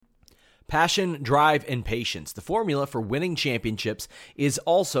Passion, drive, and patience. The formula for winning championships is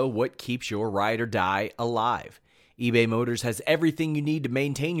also what keeps your ride or die alive. eBay Motors has everything you need to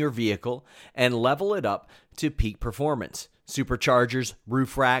maintain your vehicle and level it up to peak performance. Superchargers,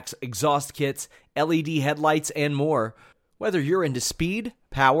 roof racks, exhaust kits, LED headlights, and more. Whether you're into speed,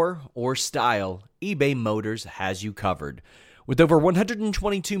 power, or style, eBay Motors has you covered. With over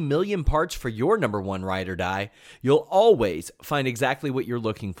 122 million parts for your number one ride or die, you'll always find exactly what you're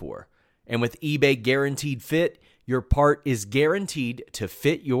looking for. And with eBay Guaranteed Fit, your part is guaranteed to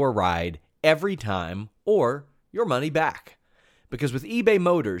fit your ride every time or your money back. Because with eBay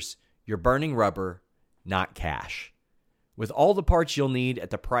Motors, you're burning rubber, not cash. With all the parts you'll need at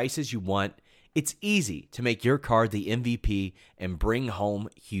the prices you want, it's easy to make your car the MVP and bring home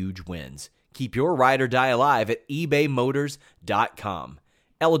huge wins. Keep your ride or die alive at ebaymotors.com.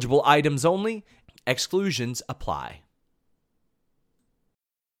 Eligible items only. Exclusions apply.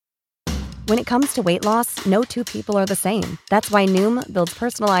 When it comes to weight loss, no two people are the same. That's why Noom builds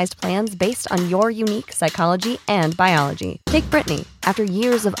personalized plans based on your unique psychology and biology. Take Brittany. After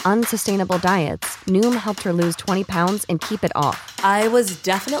years of unsustainable diets, Noom helped her lose 20 pounds and keep it off. I was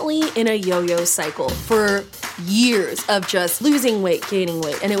definitely in a yo-yo cycle for years of just losing weight, gaining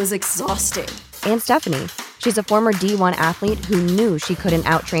weight, and it was exhausting. And Stephanie. She's a former D1 athlete who knew she couldn't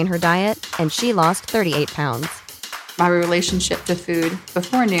outtrain her diet, and she lost 38 pounds. My relationship to food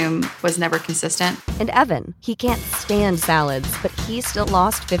before Noom was never consistent. And Evan, he can't stand salads, but he still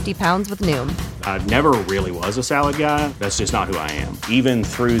lost 50 pounds with Noom. I never really was a salad guy. That's just not who I am. Even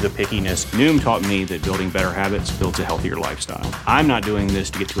through the pickiness, Noom taught me that building better habits builds a healthier lifestyle. I'm not doing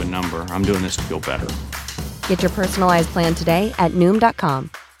this to get to a number. I'm doing this to feel better. Get your personalized plan today at Noom.com.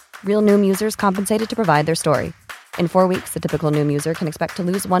 Real Noom users compensated to provide their story. In 4 weeks, the typical Noom user can expect to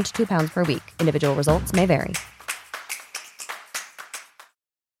lose 1 to 2 pounds per week. Individual results may vary.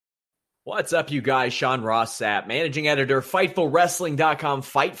 What's up, you guys? Sean Ross Sapp, managing editor, FightfulWrestling.com,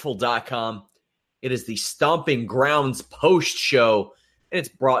 Fightful.com. It is the Stomping Grounds post show, and it's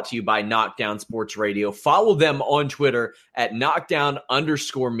brought to you by Knockdown Sports Radio. Follow them on Twitter at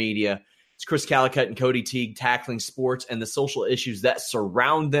knockdown_media. It's Chris Callicutt and Cody Teague tackling sports and the social issues that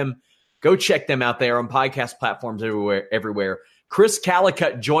surround them. Go check them out there on podcast platforms everywhere. Chris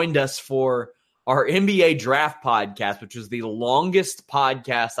Callicutt joined us for our NBA draft podcast, which was the longest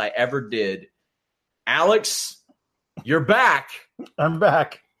podcast I ever did. Alex, you're back. I'm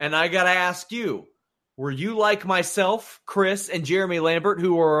back. And I got to ask you, were you like myself, Chris, and Jeremy Lambert,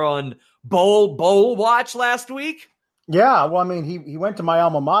 who were on bowl watch last week? Yeah, well, I mean, he went to my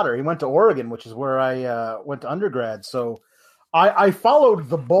alma mater. He went to Oregon, which is where I went to undergrad. So I followed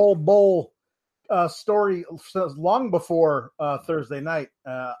the bowl story long before Thursday night.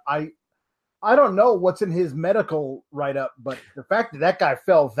 I don't know what's in his medical write-up, but the fact that guy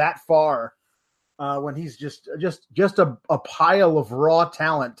fell that far when he's just a pile of raw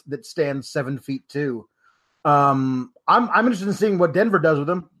talent that stands 7'2". I'm interested in seeing what Denver does with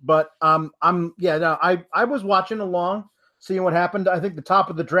him, but I was watching along, seeing what happened. I think the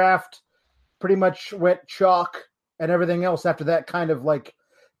top of the draft pretty much went chalk, and everything else after that kind of like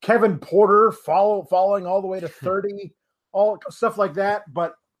Kevin Porter falling all the way to 30, all stuff like that.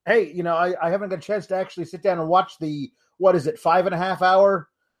 But hey, I haven't got a chance to actually sit down and watch the 5.5 hour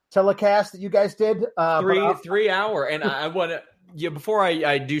telecast that you guys did. 3 hour. And I want to, before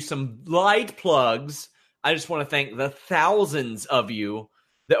I do some light plugs, I just want to thank the thousands of you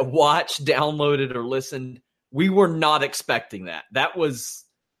that watched, downloaded, or listened. We were not expecting that. That was,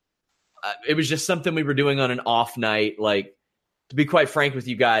 it was just something we were doing on an off night. Like, to be quite frank with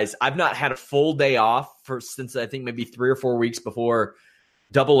you guys, I've not had a full day off since I think maybe 3 or 4 weeks before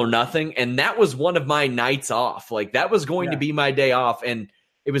Double or Nothing. And that was one of my nights off. Like, that was going to be my day off. And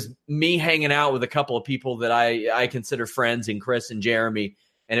it was me hanging out with a couple of people that I consider friends, and Chris and Jeremy.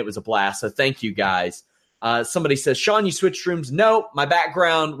 And it was a blast. So thank you guys. Somebody says, Sean, you switched rooms. No, my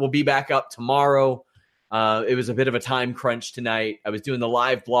background will be back up tomorrow. It was a bit of a time crunch tonight. I was doing the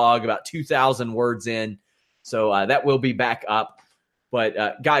live blog about 2,000 words in. So that will be back up.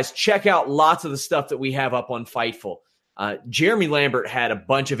 But guys, check out lots of the stuff that we have up on Fightful. Jeremy Lambert had a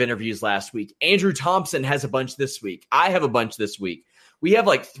bunch of interviews last week. Andrew Thompson has a bunch this week. I have a bunch this week. We have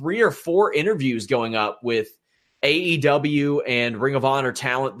like 3 or 4 interviews going up with AEW and Ring of Honor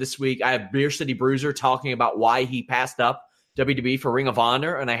talent this week. I have Beer City Bruiser talking about why he passed up WWE for Ring of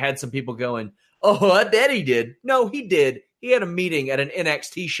Honor. And I had some people going, oh, I bet he did. No, he did. He had a meeting at an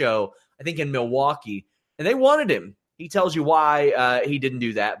NXT show, I think in Milwaukee, and they wanted him. He tells you why he didn't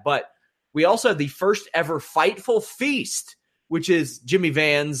do that. But we also have the first ever Fightful Feast, which is Jimmy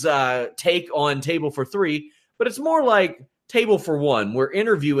Van's take on Table for 3. But it's more like Table for One, we're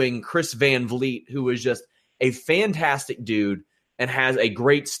interviewing Chris Van Vliet, who is just a fantastic dude and has a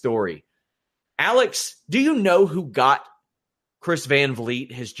great story. Alex, do you know who got Chris Van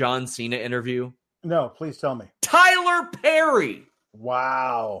Vliet his John Cena interview? No, please tell me. Tyler Perry.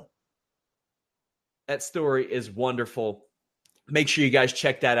 Wow. That story is wonderful. Make sure you guys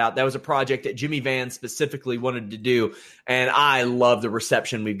check that out. That was a project that Jimmy Van specifically wanted to do, and I love the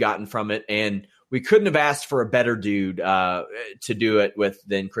reception we've gotten from it, and we couldn't have asked for a better dude to do it with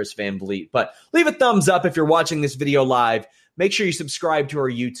than Chris Van Vliet. But leave a thumbs up if you're watching this video live. Make sure you subscribe to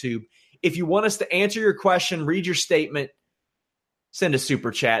our YouTube. If you want us to answer your question, read your statement, send a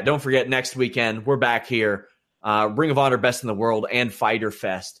super chat. Don't forget, next weekend, we're back here. Ring of Honor Best in the World and Fighter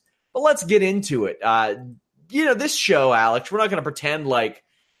Fest. But let's get into it. This show, Alex, we're not going to pretend like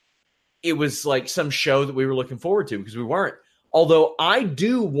it was like some show that we were looking forward to, because we weren't. Although I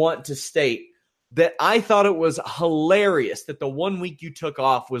do want to state that I thought it was hilarious that the 1 week you took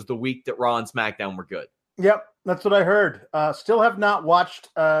off was the week that Raw and SmackDown were good. Yep, that's what I heard. Still have not watched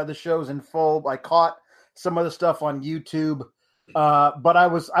the shows in full. I caught some of the stuff on YouTube, but I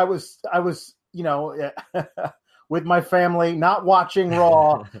was, with my family, not watching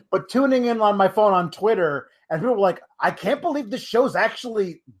Raw, but tuning in on my phone on Twitter, and people were like, "I can't believe this show's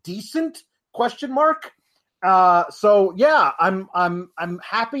actually decent?" ? So yeah, I'm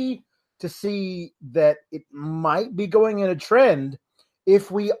happy to see that it might be going in a trend.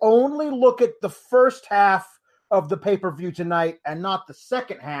 If we only look at the first half of the pay-per-view tonight and not the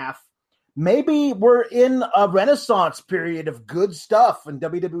second half, maybe we're in a renaissance period of good stuff in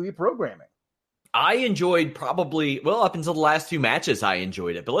WWE programming. I enjoyed up until the last two matches, I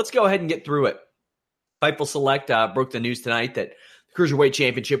enjoyed it. But let's go ahead and get through it. Fightful Select broke the news tonight that the Cruiserweight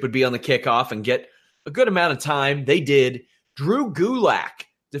Championship would be on the kickoff and get a good amount of time. They did. Drew Gulak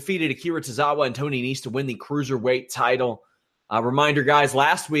defeated Akira Tozawa and Tony Nese to win the Cruiserweight title. Reminder, guys,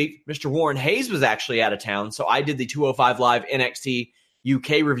 last week, Mr. Warren Hayes was actually out of town, so I did the 205 Live NXT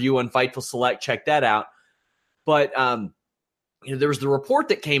UK review on Fightful Select. Check that out. But there was the report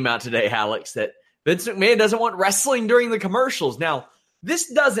that came out today, Alex, that Vince McMahon doesn't want wrestling during the commercials. Now,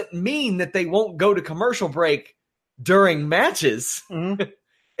 this doesn't mean that they won't go to commercial break during matches. Mm-hmm.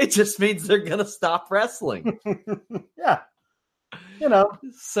 It just means they're going to stop wrestling. Yeah.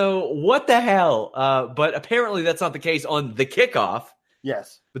 So what the hell? But apparently that's not the case on the kickoff.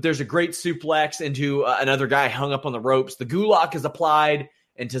 Yes. But there's a great suplex into another guy hung up on the ropes. The Gulak is applied,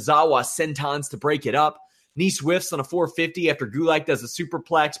 and Tozawa sentons to break it up. Nese whiffs on a 450 after Gulak does a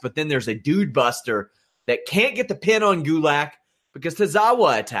superplex, but then there's a dude buster that can't get the pin on Gulak because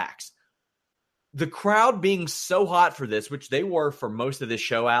Tozawa attacks. The crowd being so hot for this, which they were for most of this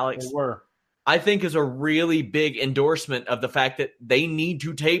show, Alex. They were. I think is a really big endorsement of the fact that they need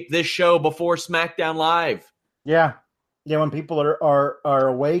to tape this show before SmackDown Live. Yeah. Yeah, when people are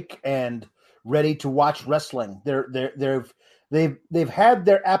awake and ready to watch wrestling. They've had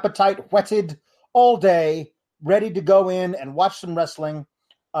their appetite whetted all day, ready to go in and watch some wrestling.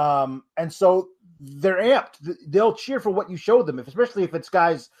 And so they're amped. They'll cheer for what you show them, especially if it's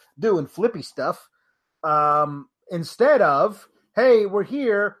guys doing flippy stuff. Instead of, hey, we're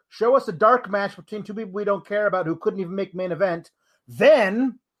here, show us a dark match between two people we don't care about who couldn't even make main event.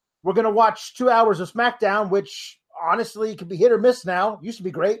 Then we're going to watch 2 hours of SmackDown, which honestly can be hit or miss now. Used to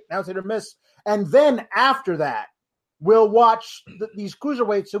be great. Now it's hit or miss. And then after that, we'll watch these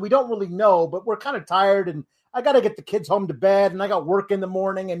cruiserweights, so we don't really know, but we're kind of tired, and I got to get the kids home to bed, and I got work in the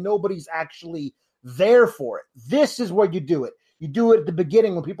morning, and nobody's actually there for it. This is where you do it. You do it at the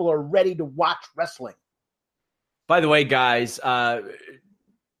beginning when people are ready to watch wrestling. By the way, guys, a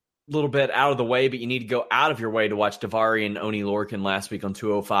little bit out of the way, but you need to go out of your way to watch Daivari and Oney Lorcan last week on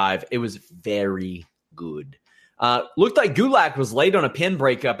 205. It was very good. Looked like Gulak was late on a pin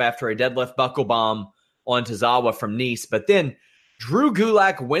breakup after a deadlift buckle bomb on Tozawa from Nese, but then Drew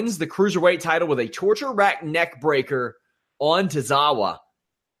Gulak wins the Cruiserweight title with a torture rack neck breaker on Tozawa.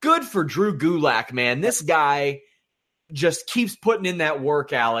 Good for Drew Gulak, man. This guy just keeps putting in that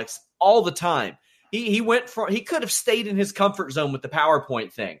work, Alex, all the time. He could have stayed in his comfort zone with the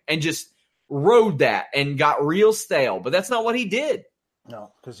PowerPoint thing and just rode that and got real stale, but that's not what he did.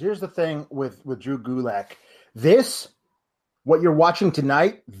 No, because here's the thing with Drew Gulak. What you're watching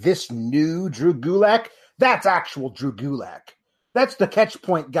tonight, this new Drew Gulak, that's actual Drew Gulak. That's the catch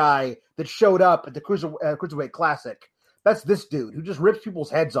point guy that showed up at the Cruiserweight Classic. That's this dude who just rips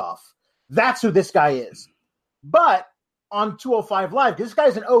people's heads off. That's who this guy is. But on 205 Live, this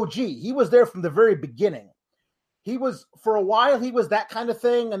guy's an OG. He was there from the very beginning. For a while, he was that kind of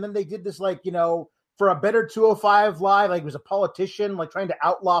thing. And then they did this, for a better 205 Live, like he was a politician, like trying to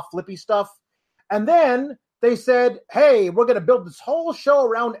outlaw flippy stuff. And then they said, hey, we're going to build this whole show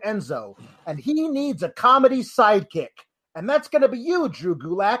around Enzo, and he needs a comedy sidekick. And that's going to be you, Drew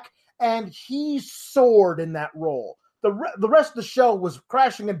Gulak. And he soared in that role. The rest of the show was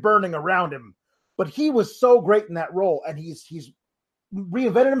crashing and burning around him, but he was so great in that role, and he's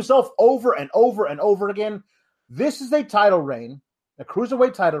reinvented himself over and over and over again. This is a title reign, a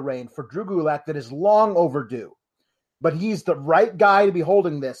cruiserweight title reign for Drew Gulak that is long overdue. But he's the right guy to be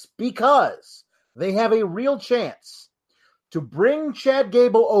holding this because they have a real chance to bring Chad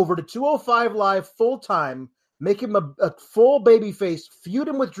Gable over to 205 Live full-time, make him a full babyface, feud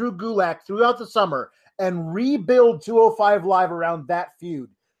him with Drew Gulak throughout the summer, and rebuild 205 Live around that feud.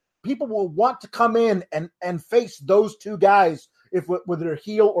 People will want to come in and face those two guys whether they're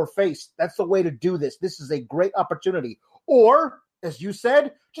heel or face. That's the way to do this. This is a great opportunity. Or, as you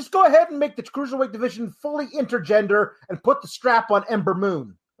said, just go ahead and make the Cruiserweight division fully intergender and put the strap on Ember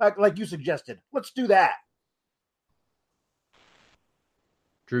Moon, like you suggested. Let's do that.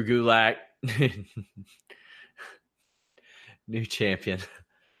 Drew Gulak, new champion.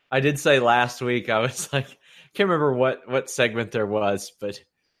 I did say last week, I was like, can't remember what segment there was, but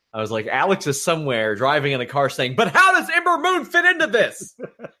I was like, Alex is somewhere driving in a car saying, but how does Ember Moon fit into this?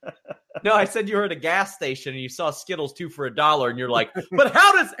 No, I said you were at a gas station and you saw Skittles 2 for $1 and you're like, but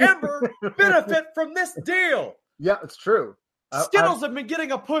how does Ember benefit from this deal? Yeah, it's true. Skittles have been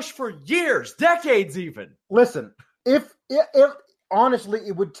getting a push for years, decades even. Listen, if honestly,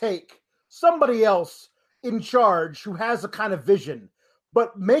 it would take somebody else in charge who has a kind of vision,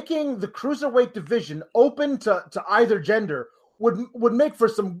 but making the cruiserweight division open to either gender would make for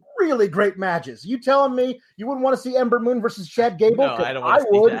some really great matches. You telling me you wouldn't want to see Ember Moon versus Chad Gable? No, I don't want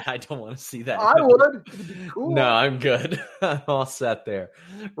to see that. I don't want to see that. I would. Cool. No, I'm good. I'm all set there.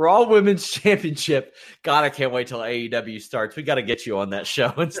 Raw Women's Championship. God, I can't wait till AEW starts. We got to get you on that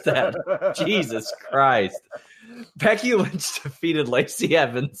show instead. Jesus Christ. Becky Lynch defeated Lacey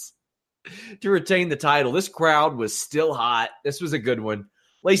Evans to retain the title. This crowd was still hot. This was a good one.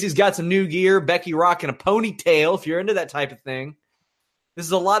 Lacey's got some new gear. Becky rocking a ponytail, if you're into that type of thing. This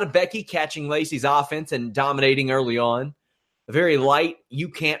is a lot of Becky catching Lacey's offense and dominating early on. A very light, you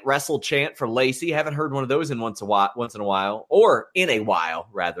can't wrestle chant for Lacey. Haven't heard one of those in once in a while, or in a while,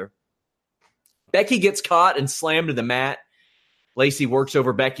 rather. Becky gets caught and slammed to the mat. Lacey works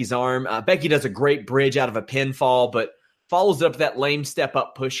over Becky's arm. Becky does a great bridge out of a pinfall, but follows it up with that lame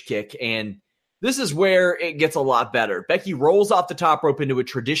step-up push kick, and this is where it gets a lot better. Becky rolls off the top rope into a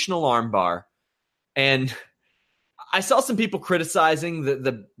traditional armbar, and I saw some people criticizing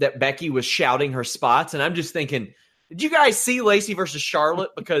that Becky was shouting her spots, and I'm just thinking, did you guys see Lacey versus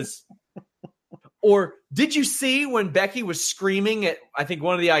Charlotte? Or did you see when Becky was screaming at, I think,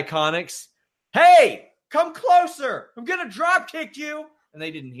 one of the Iconics, hey, come closer, I'm going to drop kick you, and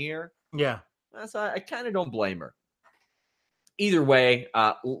they didn't hear? Yeah. So I kind of don't blame her. Either way,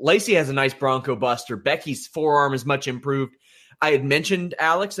 Lacey has a nice Bronco Buster. Becky's forearm is much improved. I had mentioned,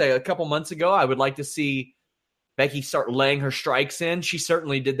 Alex, a couple months ago, I would like to see Becky start laying her strikes in. She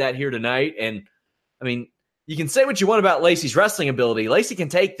certainly did that here tonight. And, I mean, you can say what you want about Lacey's wrestling ability. Lacey can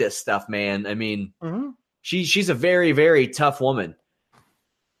take this stuff, man. I mean, she's a very, very tough woman.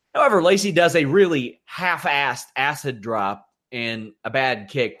 However, Lacey does a really half-assed acid drop and a bad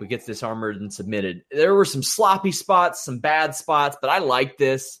kick, but gets disarmored and submitted. There were some sloppy spots, some bad spots, but I liked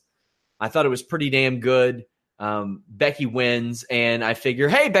this. I thought it was pretty damn good. Becky wins, and I figure,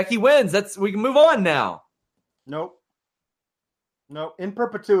 hey, Becky wins. We can move on now. Nope. In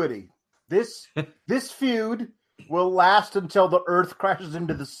perpetuity. This feud will last until the earth crashes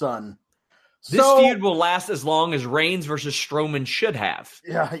into the sun. This feud will last as long as Reigns versus Strowman should have.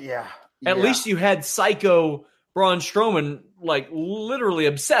 Yeah. At least you had Psycho Braun Strowman, like, literally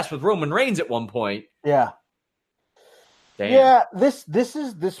obsessed with Roman Reigns at one point. Yeah. Damn. Yeah, this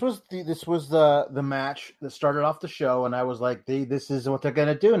was the match that started off the show, and I was like, this is what they're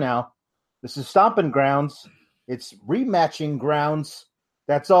gonna do now. This is stomping grounds. It's rematching grounds.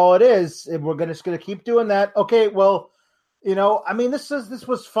 That's all it is. And we're just gonna keep doing that. Okay, well, I mean, this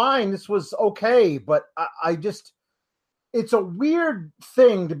was fine. This was okay, but I just. It's a weird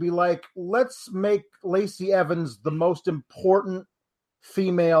thing to be like, let's make Lacey Evans the most important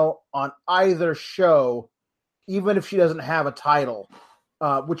female on either show, even if she doesn't have a title,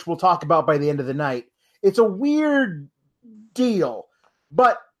 which we'll talk about by the end of the night. It's a weird deal,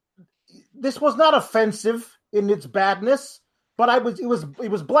 but this was not offensive in its badness, but it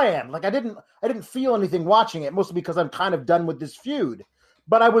was bland. Like I didn't feel anything watching it, mostly because I'm kind of done with this feud.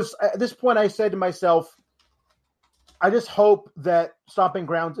 But at this point, I said to myself, I just hope that Stomping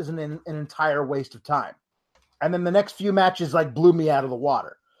Grounds isn't an entire waste of time. And then the next few matches blew me out of the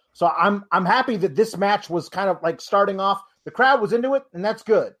water. So I'm happy that this match was kind of like starting off. The crowd was into it, and that's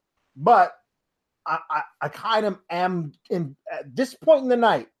good. But I kind of am at this point in the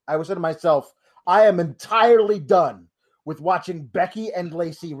night. I was saying to myself, I am entirely done with watching Becky and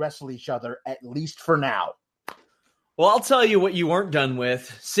Lacey wrestle each other, at least for now. Well, I'll tell you what you weren't done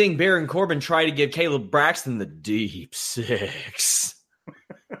with. Seeing Baron Corbin try to give Caleb Braxton the deep six.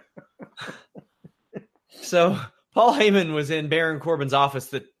 So Paul Heyman was in Baron Corbin's office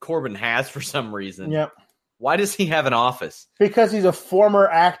that Corbin has for some reason. Yep. Why does he have an office? Because he's a former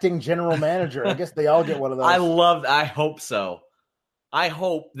acting general manager. I guess they all get one of those. I hope so. I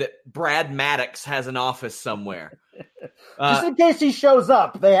hope that Brad Maddox has an office somewhere. Just in case he shows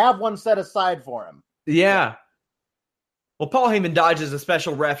up, they have one set aside for him. Yeah. Well, Paul Heyman dodges a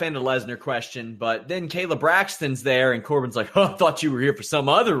special ref and a Lesnar question, but then Caleb Braxton's there, and Corbin's like, I thought you were here for some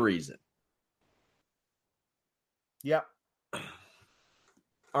other reason. Yep.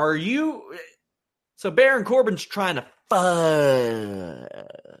 Are you... So Baron Corbin's trying to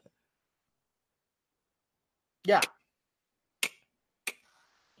Yeah.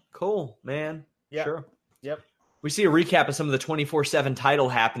 Cool, man. Yep. Sure. Yep. We see a recap of some of the 24/7 title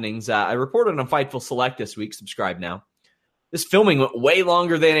happenings. I reported on Fightful Select this week. Subscribe now. This filming went way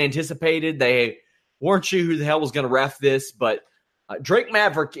longer than anticipated. They weren't sure who the hell was going to ref this, but Drake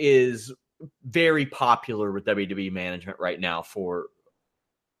Maverick is very popular with WWE management right now for...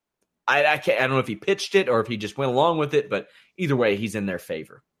 I don't know if he pitched it or if he just went along with it, but either way, he's in their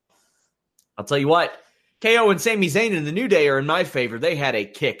favor. I'll tell you what, KO and Sami Zayn in the New Day are in my favor. They had a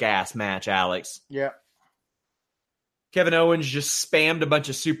kick-ass match, Alex. Yeah. Kevin Owens just spammed a bunch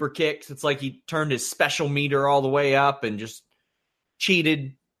of super kicks. It's like he turned his special meter all the way up and just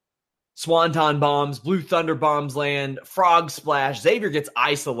cheated. Swanton bombs, Blue Thunder bombs land, frog splash. Xavier gets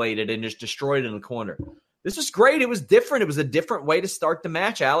isolated and just destroyed in the corner. This was great. It was different. It was a different way to start the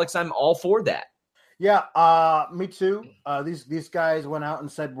match, Alex. I'm all for that. Yeah, me too. These guys went out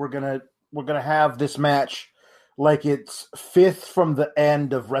and said we're gonna have this match like it's fifth from the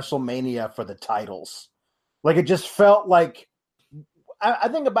end of WrestleMania for the titles. Like it just felt like I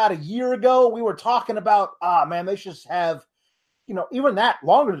think about a year ago we were talking about man, they should have, even that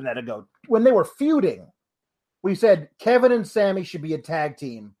longer than that ago when they were feuding. We said Kevin and Sami should be a tag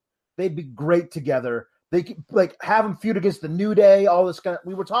team. They'd be great together. They could have them feud against the New Day, all this kind of.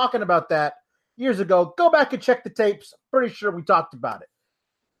 We were talking about that years ago. Go back and check the tapes. Pretty sure we talked about it.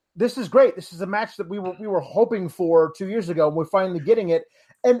 This is great. This is a match that we were hoping for 2 years ago. And we're finally getting it.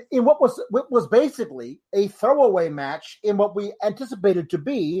 And in what was basically a throwaway match in what we anticipated to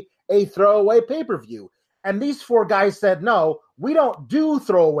be a throwaway pay-per-view. And these four guys said, no, we don't do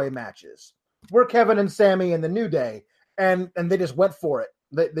throwaway matches. We're Kevin and Sami and the New Day. And they just went for it.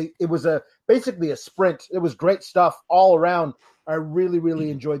 It was basically a sprint. It was great stuff all around. I really, really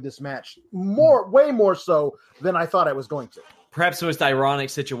enjoyed this match. Way more so than I thought I was going to. Perhaps the most ironic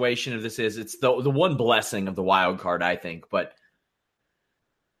situation of this is it's the one blessing of the wild card, I think. But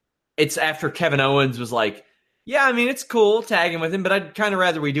it's after Kevin Owens was like, yeah, I mean, it's cool tagging with him, but I'd kind of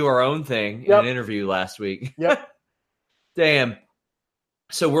rather we do our own thing in an interview last week. Yep. Damn.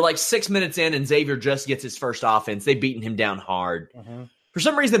 So we're like 6 minutes in and Xavier just gets his first offense. They've beaten him down hard. Mm-hmm. For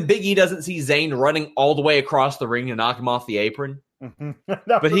some reason, Big E doesn't see Zayn running all the way across the ring to knock him off the apron. Mm-hmm.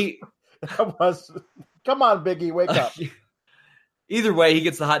 Come on, Big E, wake up. Either way, he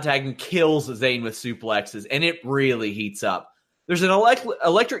gets the hot tag and kills Zayn with suplexes, and it really heats up. There's an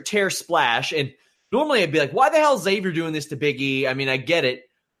electric chair splash, and normally I'd be like, why the hell is Xavier doing this to Big E? I mean, I get it,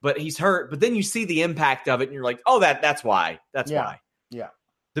 but he's hurt. But then you see the impact of it, and you're like, oh, that's why. That's why. Yeah.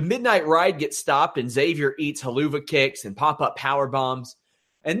 The Midnight Ride gets stopped, and Xavier eats haluva kicks and pop-up power bombs.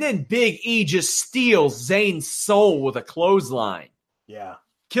 And then Big E just steals Zayn's soul with a clothesline. Yeah.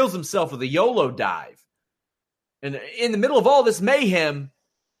 Kills himself with a YOLO dive. And in the middle of all this mayhem,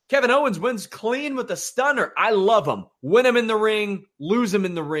 Kevin Owens wins clean with a stunner. I love him. Win him in the ring, lose him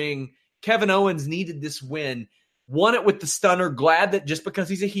in the ring. Kevin Owens needed this win. Won it with the stunner. Glad that just because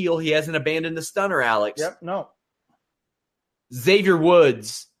he's a heel, he hasn't abandoned the stunner, Alex. Yep, no. Xavier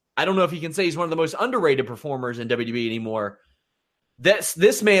Woods. I don't know if you can say he's one of the most underrated performers in WWE anymore.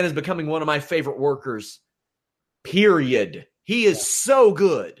 This man is becoming one of my favorite workers, period. He is so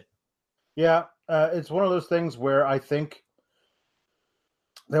good. Yeah, it's one of those things where I think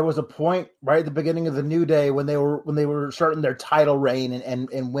there was a point right at the beginning of the New Day when they were starting their title reign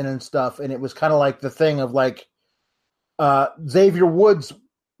and winning stuff, and it was kind of like the thing of like Xavier Woods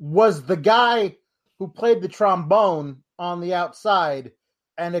was the guy who played the trombone on the outside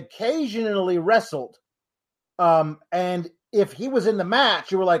and occasionally wrestled. And if he was in the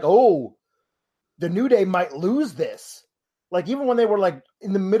match, you were like, oh, the New Day might lose this. Like even when they were like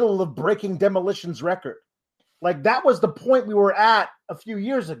in the middle of breaking Demolition's record, like that was the point we were at a few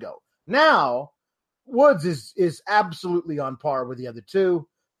years ago. Now Woods is absolutely on par with the other two.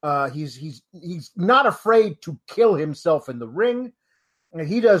 He's not afraid to kill himself in the ring, and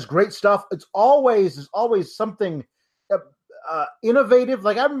he does great stuff. There's always something innovative.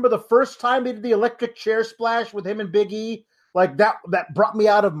 Like I remember the first time they did the electric chair splash with him and Big E. Like that brought me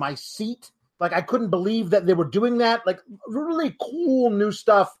out of my seat. Like I couldn't believe that they were doing that. Like really cool new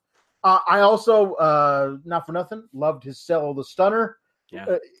stuff. I also, not for nothing, loved his sell of the Stunner.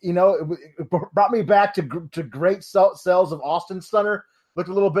 Yeah. It brought me back to great sells of Austin Stunner. Looked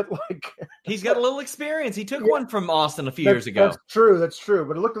a little bit like he's got a little experience. He took one from Austin a few years ago. That's true.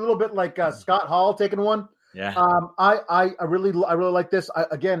 But it looked a little bit like Scott Hall taking one. Yeah. I really like this. I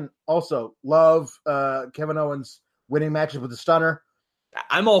again also love Kevin Owens winning matches with the Stunner.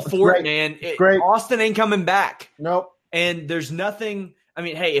 I'm all for it, man. Great. Austin ain't coming back. Nope. And there's nothing. I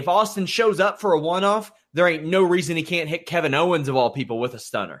mean, hey, if Austin shows up for a one-off, there ain't no reason he can't hit Kevin Owens of all people with a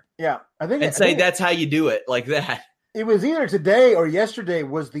Stunner. Yeah, I think that's how you do it, like that. It was either today or yesterday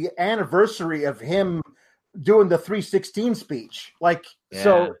was the anniversary of him doing the 316 speech.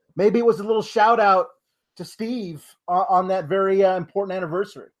 So maybe it was a little shout out to Steve on that very important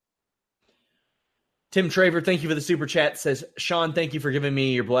anniversary. Tim Traver, thank you for the super chat. Says, Sean, thank you for giving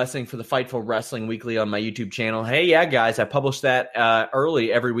me your blessing for the Fightful Wrestling Weekly on my YouTube channel. Hey, yeah, guys, I publish that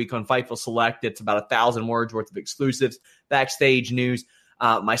early every week on Fightful Select. It's about 1,000 words worth of exclusives, backstage news.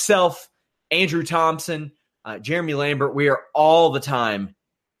 Myself, Andrew Thompson, Jeremy Lambert, we are all the time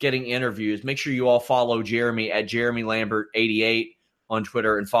getting interviews. Make sure you all follow Jeremy at Jeremy Lambert 88 on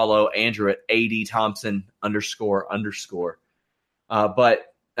Twitter and follow Andrew at AD Thompson__. But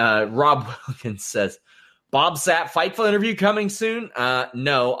Rob Wilkins says, Bob Sapp Fightful interview coming soon?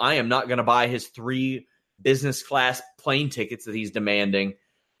 No, I am not going to buy his 3 business class plane tickets that he's demanding.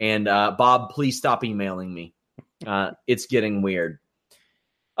 And Bob, please stop emailing me. It's getting weird.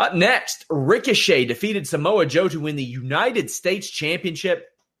 Up next, Ricochet defeated Samoa Joe to win the United States Championship.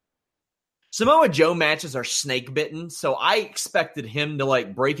 Samoa Joe matches are snake bitten, so I expected him to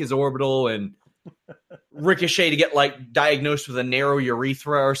break his orbital and Ricochet to get diagnosed with a narrow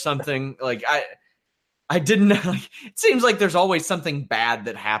urethra or something. I didn't know. It seems like there's always something bad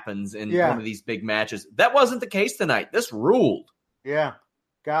that happens in one of these big matches. That wasn't the case tonight. This ruled. Yeah.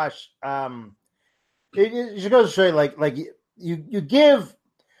 Gosh. It just goes to show you, you give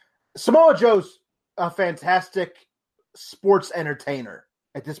Samoa Joe's a fantastic sports entertainer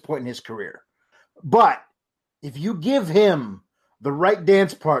at this point in his career. But if you give him the right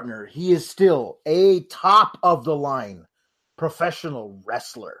dance partner, he is still a top of the line professional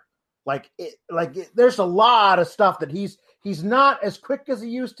wrestler. There's a lot of stuff that he's not as quick as he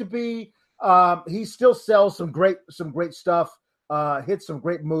used to be. He still sells some great stuff, hits some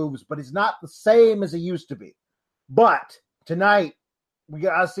great moves, but he's not the same as he used to be. But tonight we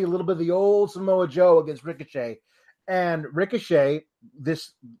got to see a little bit of the old Samoa Joe against Ricochet, and Ricochet,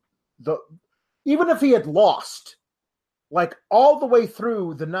 even if he had lost, all the way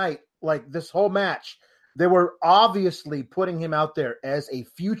through the night, this whole match, they were obviously putting him out there as a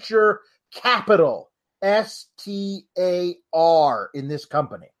future capital STAR in this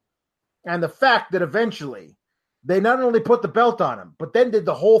company. And the fact that eventually they not only put the belt on him, but then did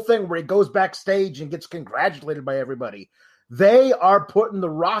the whole thing where he goes backstage and gets congratulated by everybody. They are putting the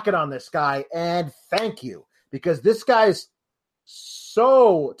rocket on this guy, and thank you, because this guy's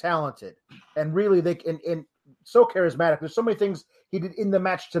so talented and really and so charismatic. There's so many things he did in the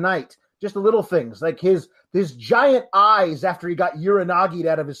match tonight. Just the little things, like his giant eyes after he got Uranagi'd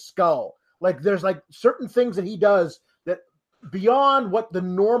out of his skull. There's certain things that he does that beyond what the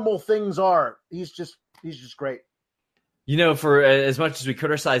normal things are. He's just great. For as much as we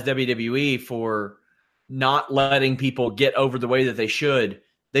criticize WWE for not letting people get over the way that they should,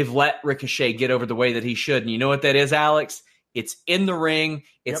 they've let Ricochet get over the way that he should. And you know what that is, Alex? It's in the ring.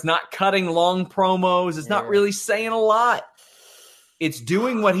 It's not cutting long promos. It's not really saying a lot. It's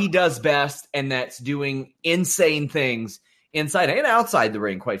doing what he does best, and that's doing insane things inside and outside the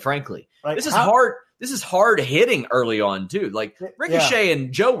ring, quite frankly. This is hard. This is hard hitting early on, too. Ricochet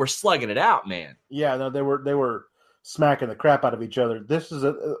and Joe were slugging it out, man. Yeah, no, they were smacking the crap out of each other. This is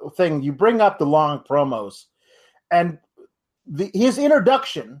a thing. You bring up the long promos, and his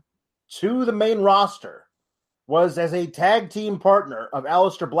introduction to the main roster was as a tag team partner of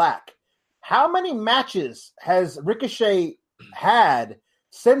Aleister Black. How many matches has Ricochet had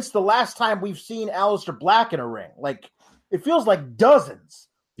since the last time we've seen Aleister Black in a ring? It feels like dozens.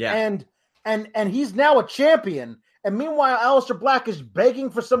 Yeah. And he's now a champion. And meanwhile, Aleister Black is begging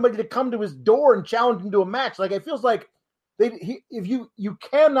for somebody to come to his door and challenge him to a match. It feels like If you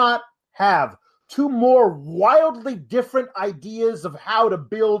cannot have two more wildly different ideas of how to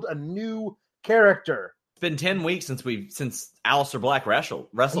build a new character. It's been 10 weeks since Aleister Black wrestled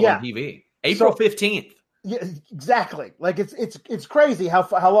Yeah. on TV. April 15th. Yeah, exactly. Like it's crazy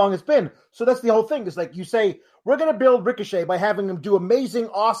how long it's been. So that's the whole thing. It's like you say, we're going to build Ricochet by having him do amazing,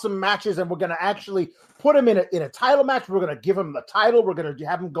 awesome matches, and we're going to actually put him in a title match. We're going to give him the title. We're going to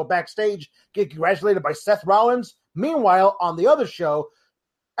have him go backstage, get congratulated by Seth Rollins. Meanwhile, on the other show,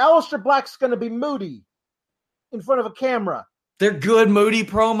 Aleister Black's going to be moody in front of a camera. They're good moody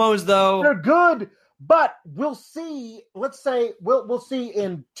promos, though. They're good, but we'll see. Let's say we'll see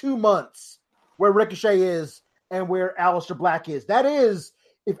in 2 months where Ricochet is and where Aleister Black is. That is,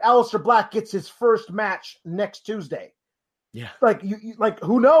 if Aleister Black gets his first match next Tuesday. Yeah. Like you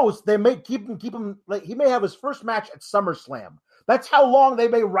who knows? They may keep him like he may have his first match at SummerSlam. That's how long they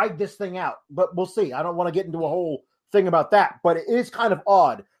may ride this thing out. But we'll see. I don't want to get into a whole thing about that, but it is kind of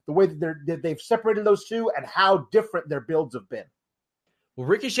odd the way that they've separated those two and how different their builds have been. Well,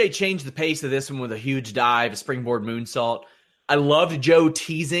 Ricochet changed the pace of this one with a huge dive, a springboard moonsault. I loved Joe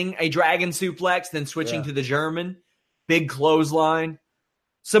teasing a dragon suplex, then switching to the German. Big clothesline.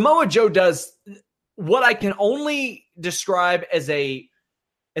 Samoa Joe does what I can only describe as an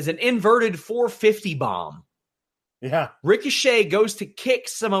inverted 450 bomb. Yeah. Ricochet goes to kick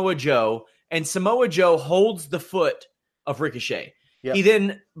Samoa Joe, and Samoa Joe holds the foot of Ricochet. Yep. He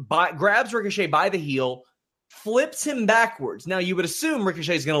then grabs Ricochet by the heel, flips him backwards. Now, you would assume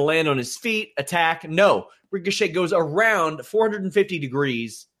Ricochet is going to land on his feet, attack. No. Ricochet goes around 450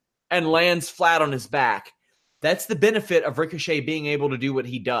 degrees and lands flat on his back. That's the benefit of Ricochet being able to do what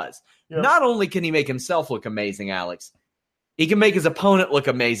he does. Yep. Not only can he make himself look amazing, Alex, he can make his opponent look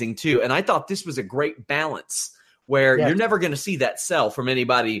amazing too. And I thought this was a great balance where you're never going to see that sell from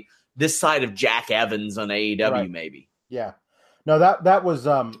anybody this side of Jack Evans on AEW, maybe. Yeah. No, that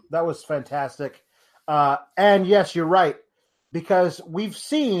was fantastic. And yes, you're right, because we've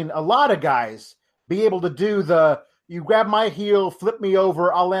seen a lot of guys be able to do you grab my heel, flip me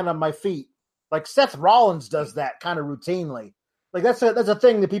over, I'll land on my feet. Like Seth Rollins does that kind of routinely. Like that's a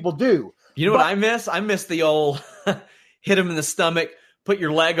thing that people do. You know what I miss? I miss the old hit him in the stomach, put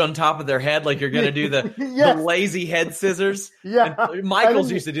your leg on top of their head like you're going to do the lazy head scissors. Yeah. And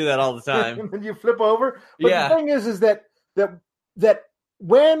Michaels used to do that all the time. And you flip over. But the thing is that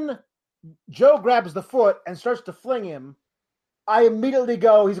when Joe grabs the foot and starts to fling him, I immediately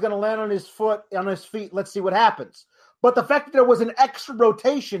go, he's going to land on his feet. Let's see what happens. But the fact that there was an extra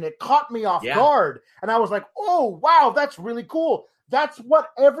rotation, it caught me off guard. And I was like, oh, wow, that's really cool. That's what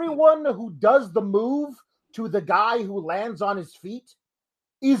everyone who does the move to the guy who lands on his feet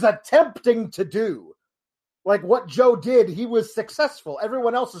is attempting to do. Like what Joe did, he was successful.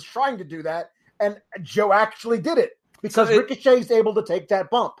 Everyone else is trying to do that, and Joe actually did it. Because Ricochet's able to take that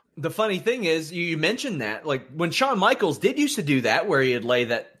bump. The funny thing is, you mentioned that, like when Shawn Michaels used to do that, where he'd lay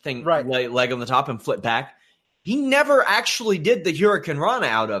that thing, lay leg on the top and flip back. He never actually did the Hurricane Rana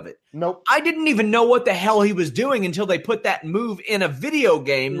out of it. Nope. I didn't even know what the hell he was doing until they put that move in a video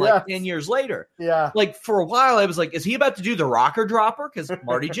game 10 years later. Yeah. Like for a while, I was like, is he about to do the rocker dropper? Because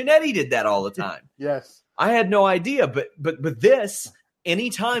Marty Jannetty did that all the time. Yes. I had no idea. But this,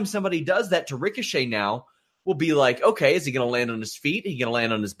 anytime somebody does that to Ricochet now, we'll be like, okay, is he going to land on his feet? Is he going to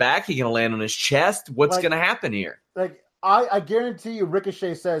land on his back? Is he going to land on his chest? What's going to happen here? Like I guarantee you,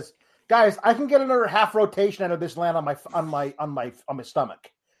 Ricochet says, guys, I can get another half rotation out of this land on my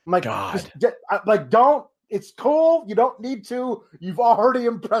stomach. I'm like, God. Don't. It's cool. You don't need to. You've already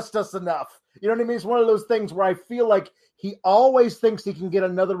impressed us enough. You know what I mean? It's one of those things where I feel like he always thinks he can get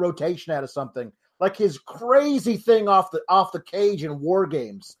another rotation out of something, like his crazy thing off the cage in War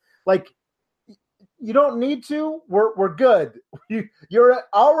Games. Like, you don't need to. We're good. You're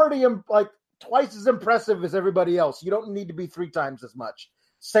already like twice as impressive as everybody else. You don't need to be 3 times as much.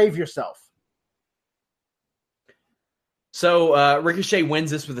 Save yourself. So Ricochet wins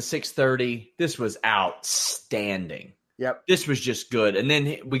this with a 630. This was outstanding. Yep. This was just good. And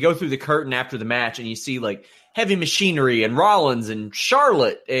then we go through the curtain after the match, and you see like Heavy Machinery and Rollins and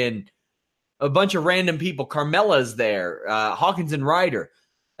Charlotte and a bunch of random people. Carmella's there, Hawkins and Ryder.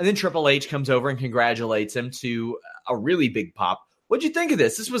 And then Triple H comes over and congratulates him to a really big pop. What'd you think of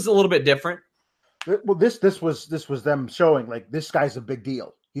this? This was a little bit different. Well, this was them showing like this guy's a big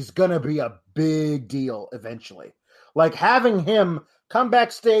deal. He's gonna be a big deal eventually. Like having him come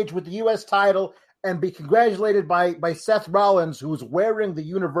backstage with the U.S. title and be congratulated by Seth Rollins, who's wearing the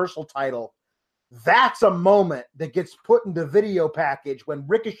Universal title. That's a moment that gets put in the video package when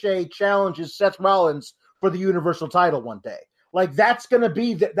Ricochet challenges Seth Rollins for the Universal title one day. Like that's going to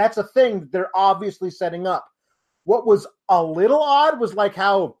be that's a thing that they're obviously setting up. What was a little odd was like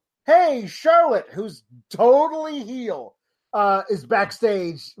how, hey, Charlotte, who's totally heel, is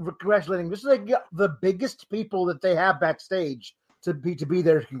backstage congratulating. This is like the biggest people that they have backstage to be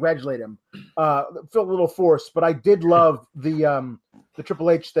there to congratulate him. Felt a little forced, but I did love the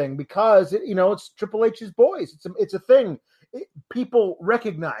Triple H thing because it's Triple H's boys. It's a thing people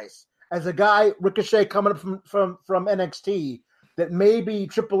recognize as a guy, Ricochet, coming up from NXT, that maybe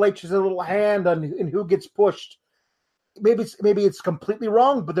Triple H has a little hand on in who gets pushed. Maybe it's completely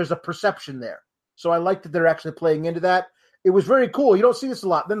wrong, but there's a perception there. So I like that they're actually playing into that. It was very cool. You don't see this a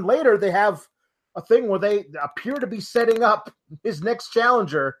lot. Then later they have a thing where they appear to be setting up his next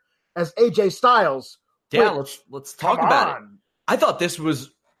challenger as AJ Styles. Yeah, let's talk about it. I thought this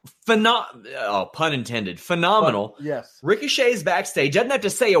was pun intended, phenomenal. But, yes. Ricochet's backstage. Doesn't have to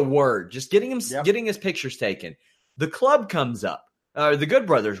say a word. Just getting his pictures taken. The club comes up, the Good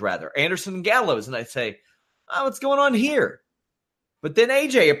Brothers rather, Anderson and Gallows, and I say, "Oh, what's going on here?" But then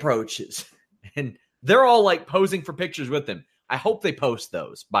AJ approaches, and they're all like posing for pictures with him. I hope they post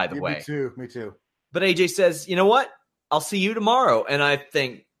those, by the way. Me too. But AJ says, "You know what? I'll see you tomorrow." And I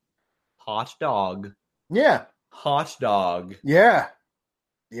think, hot dog. Yeah. Hot dog. Yeah.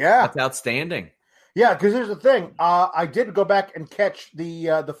 Yeah. That's outstanding. Yeah, because here's the thing. I did go back and catch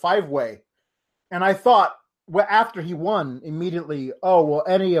the five-way, and I thought, well, after he won immediately,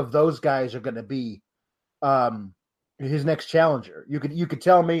 any of those guys are going to be his next challenger. You could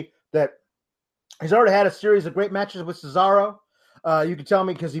tell me that he's already had a series of great matches with Cesaro. You could tell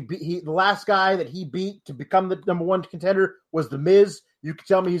me because the last guy that he beat to become the number one contender was The Miz. You could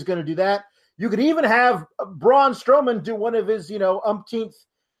tell me he's going to do that. You could even have Braun Strowman do one of his, umpteenth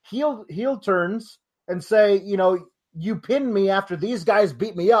heel turns and say, you pinned me after these guys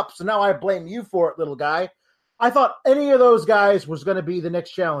beat me up, so now I blame you for it, little guy. I thought any of those guys was going to be the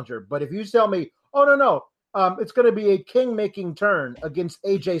next challenger. But if you tell me, no, it's going to be a king-making turn against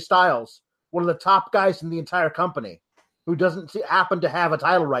AJ Styles, one of the top guys in the entire company, who doesn't happen to have a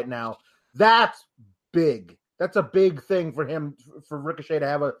title right now, that's big. That's a big thing for him, for Ricochet to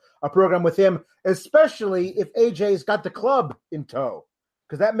have a program with him, especially if AJ's got the club in tow,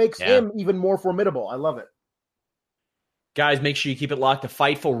 because that makes him even more formidable. I love it. Guys, make sure you keep it locked to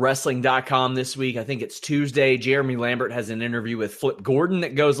FightfulWrestling.com this week. I think it's Tuesday. Jeremy Lambert has an interview with Flip Gordon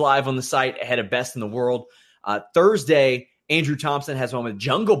that goes live on the site ahead of Best in the World. Thursday, Andrew Thompson has one with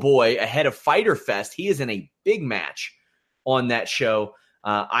Jungle Boy ahead of Fyter Fest. He is in a big match on that show.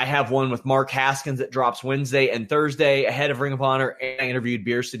 I have one with Mark Haskins that drops Wednesday and Thursday ahead of Ring of Honor, and I interviewed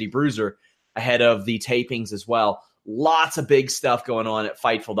Beer City Bruiser ahead of the tapings as well. Lots of big stuff going on at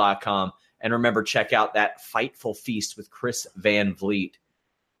Fightful.com. And remember, check out that Fightful Feast with Chris Van Vliet.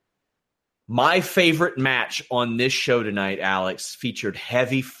 My favorite match on this show tonight, Alex, featured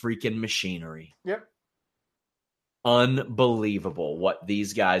heavy freaking machinery. Yep. Unbelievable what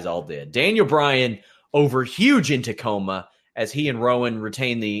these guys all did. Daniel Bryan over huge in Tacoma as he and Rowan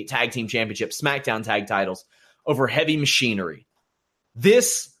retain the Tag Team Championship, SmackDown Tag titles over heavy machinery.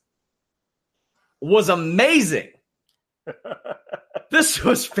 This was amazing. This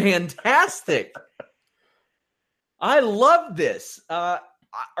was fantastic. I love this.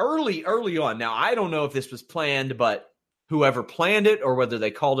 Early on. Now, I don't know if this was planned, but whoever planned it or whether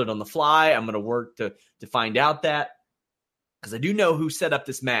they called it on the fly, I'm going to work to find out that, because I do know who set up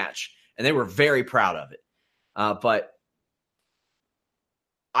this match, and they were very proud of it. But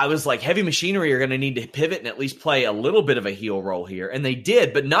I was like, Heavy Machinery are going to need to pivot and at least play a little bit of a heel role here. And they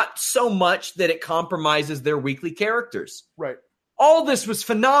did, but not so much that it compromises their weekly characters. Right. All this was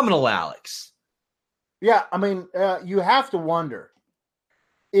phenomenal, Alex. Yeah, I mean, you have to wonder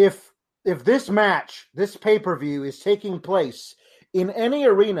if this match, this pay-per-view, is taking place in any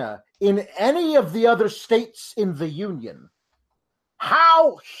arena, in any of the other states in the Union,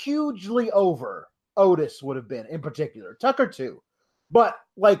 how hugely over Otis would have been in particular. Tucker too. But,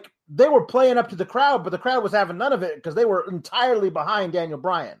 like, they were playing up to the crowd, but the crowd was having none of it because they were entirely behind Daniel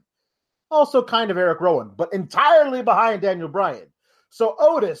Bryan. Also kind of Eric Rowan, but entirely behind Daniel Bryan. So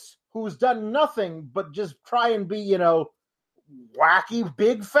Otis, who's done nothing but just try and be, wacky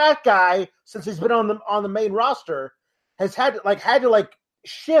big fat guy since he's been on the main roster, has had to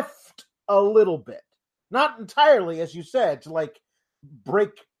shift a little bit. Not entirely, as you said, to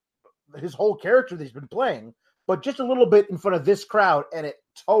break his whole character that he's been playing, but just a little bit in front of this crowd, and it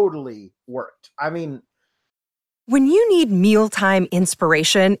totally worked. I mean, When you need mealtime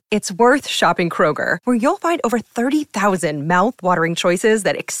inspiration, it's worth shopping Kroger, where you'll find over 30,000 mouth-watering choices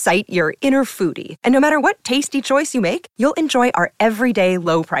that excite your inner foodie. And no matter what tasty choice you make, you'll enjoy our everyday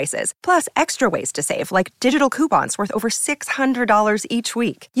low prices, plus extra ways to save, like digital coupons worth over $600 each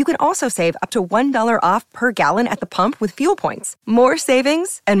week. You can also save up to $1 off per gallon at the pump with fuel points. More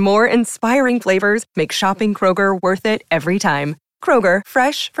savings and more inspiring flavors make shopping Kroger worth it every time. Kroger,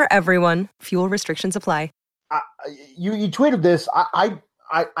 fresh for everyone. Fuel restrictions apply. You tweeted this. I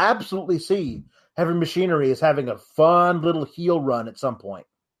absolutely see Heavy Machinery as having a fun little heel run at some point.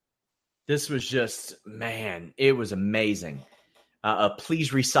 This was just, man, it was amazing. A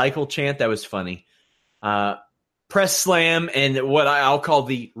please recycle chant, that was funny. Press slam and what I'll call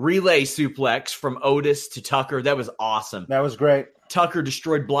the relay suplex from Otis to Tucker. That was awesome. That was great. Tucker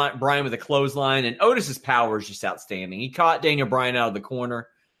destroyed Bryan with a clothesline, and Otis's power is just outstanding. He caught Daniel Bryan out of the corner,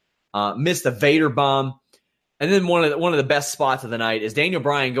 missed a Vader bomb. And then one of the best spots of the night is Daniel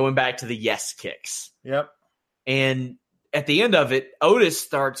Bryan going back to the yes kicks. Yep. And at the end of it, Otis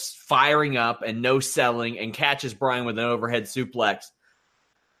starts firing up and no selling and catches Bryan with an overhead suplex.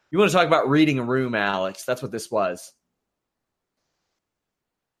 You want to talk about reading a room, Alex? That's what this was.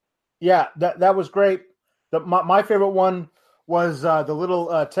 Yeah, that was great. My favorite one was the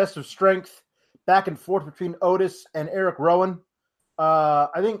little test of strength back and forth between Otis and Eric Rowan.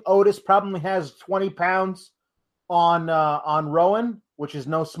 I think Otis probably has 20 pounds on Rowan, which is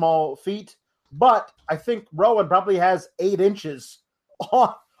no small feat. But I think Rowan probably has 8 inches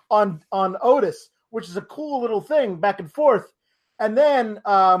on Otis, which is a cool little thing back and forth. And then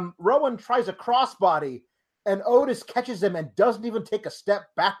Rowan tries a crossbody, and Otis catches him and doesn't even take a step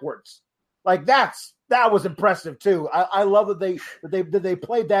backwards. Like that was impressive too. I love that they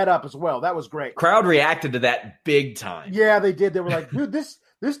played that up as well. That was great. Crowd reacted to that big time. Yeah, they did. They were like, dude, this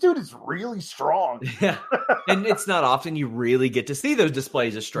dude is really strong. Yeah. And it's not often you really get to see those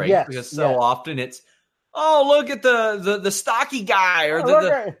displays of strength because so often it's, oh, look at the stocky guy or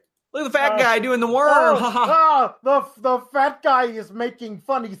look at the fat guy doing the worm. The fat guy is making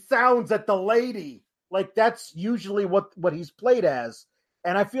funny sounds at the lady. Like that's usually what he's played as.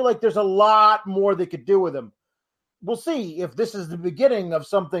 And I feel like there's a lot more they could do with him. We'll see if this is the beginning of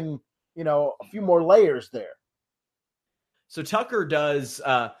something, a few more layers there. So Tucker does,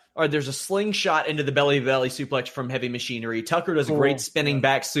 or there's a slingshot into the belly-to-belly suplex from Heavy Machinery. Tucker does a great spinning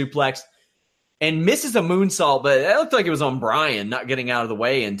back suplex and misses a moonsault, but it looked like it was on Bryan not getting out of the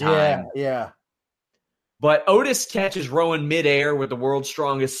way in time. Yeah. But Otis catches Rowan midair with the world's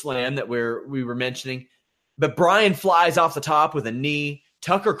strongest slam that we were mentioning. But Bryan flies off the top with a knee.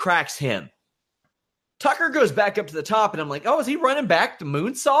 Tucker cracks him. Tucker goes back up to the top, and I'm like, oh, is he running back to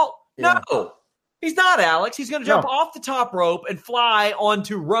moonsault? Yeah. No, he's not, Alex. He's going to jump off the top rope and fly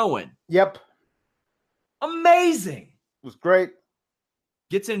onto Rowan. Yep. Amazing. It was great.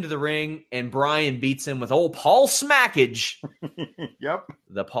 Gets into the ring, and Bryan beats him with old Paul Smackage. Yep.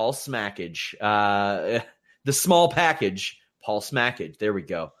 The Paul Smackage. The small package, Paul Smackage. There we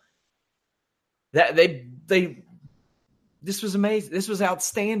go. This was amazing. This was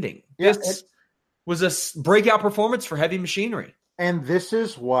outstanding. Yeah, this was a breakout performance for Heavy Machinery. And this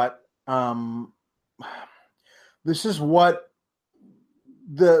is what the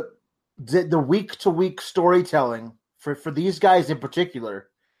week to week storytelling for these guys in particular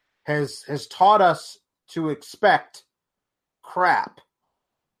has taught us to expect crap.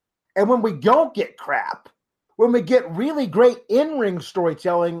 And when we don't get crap, when we get really great in-ring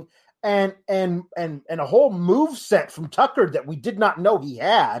storytelling and a whole move set from Tucker that we did not know he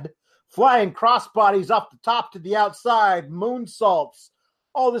had, flying crossbodies off the top to the outside, moonsaults,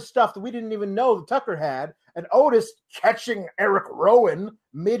 all this stuff that we didn't even know that Tucker had, and Otis catching Eric Rowan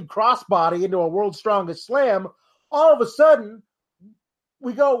mid-crossbody into a World's Strongest Slam, all of a sudden,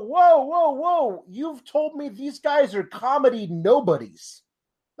 we go, whoa, you've told me these guys are comedy nobodies.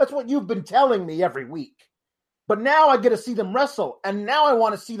 That's what you've been telling me every week. But now I get to see them wrestle, and now I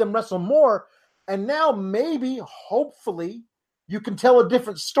want to see them wrestle more, and now maybe, hopefully, you can tell a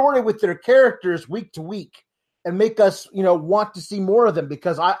different story with their characters week to week and make us, want to see more of them,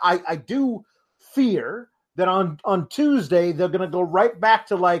 because I do fear that on Tuesday they're going to go right back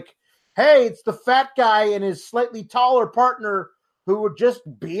to like, hey, it's the fat guy and his slightly taller partner who are just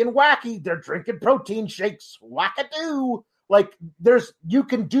being wacky. They're drinking protein shakes. Wackadoo. Like you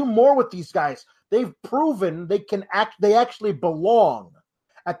can do more with these guys. They've proven they actually belong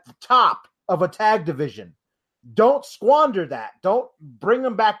at the top of a tag division. Don't squander that. Don't bring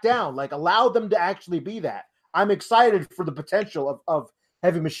them back down. Like allow them to actually be that. I'm excited for the potential of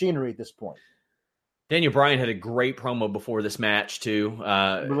Heavy Machinery at this point. Daniel Bryan had a great promo before this match too.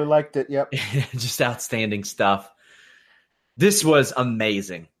 Really liked it. Yep. Just outstanding stuff. This was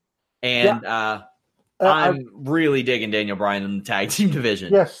amazing. And I'm really digging Daniel Bryan in the tag team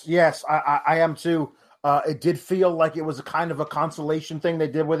division. Yes, I am too. It did feel like it was a kind of a consolation thing they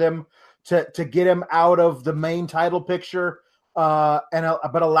did with him to get him out of the main title picture, but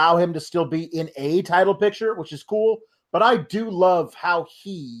allow him to still be in a title picture, which is cool. But I do love how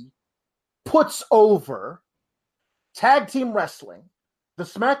he puts over tag team wrestling, the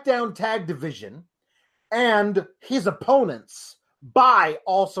SmackDown tag division, and his opponents by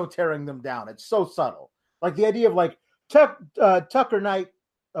also tearing them down. It's so subtle. Like the idea of like Tucker Knight,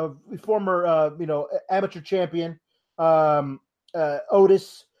 former amateur champion,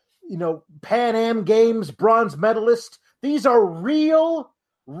 Otis, Pan Am Games bronze medalist. These are real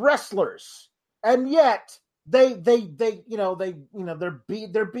wrestlers, and yet they're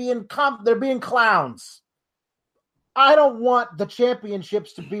being clowns. I don't want the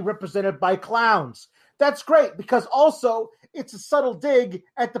championships to be represented by clowns. That's great because also it's a subtle dig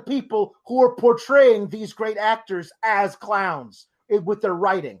at the people who are portraying these great actors as clowns with their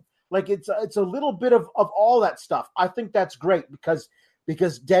writing. Like it's a little bit of all that stuff. I think that's great because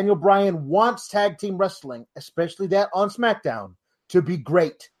Daniel Bryan wants tag team wrestling, especially that on SmackDown, to be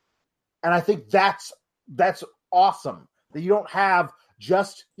great. And I think that's awesome that you don't have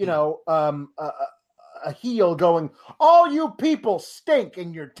just, a heel going, all you people stink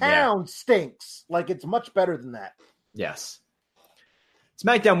and your town stinks. Like it's much better than that. Yes.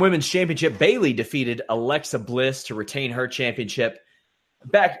 SmackDown Women's Championship, Bayley defeated Alexa Bliss to retain her championship.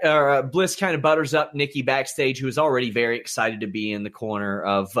 Bliss kind of butters up Nikki backstage, who is already very excited to be in the corner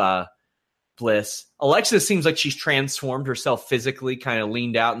of Bliss. Alexa seems like she's transformed herself physically, kind of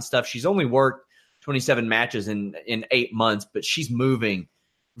leaned out and stuff. She's only worked 27 matches in 8 months, but she's moving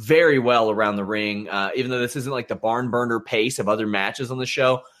very well around the ring. Even though this isn't like the barn burner pace of other matches on the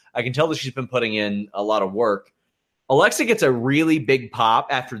show, I can tell that she's been putting in a lot of work. Alexa gets a really big pop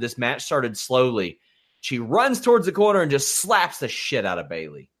after this match started slowly. She runs towards the corner and just slaps the shit out of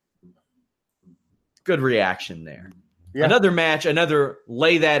Bayley. Good reaction there. Yeah. Another match, another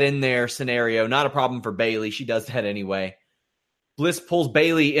lay that in there scenario. Not a problem for Bayley. She does that anyway. Bliss pulls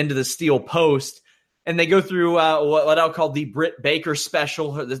Bayley into the steel post, and they go through what I'll call the Britt Baker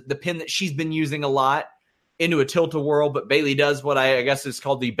special, the pin that she's been using a lot, into a tilt-a-whirl, but Bayley does what I guess is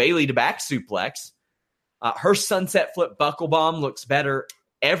called the Bayley to back suplex. Her sunset flip buckle bomb looks better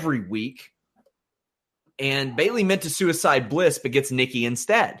every week. And Bayley meant to suicide Bliss, but gets Nikki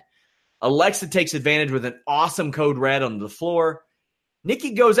instead. Alexa takes advantage with an awesome code red on the floor.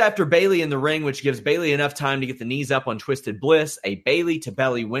 Nikki goes after Bayley in the ring, which gives Bayley enough time to get the knees up on Twisted Bliss. A Bayley to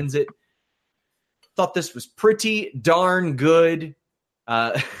belly wins it. Thought this was pretty darn good.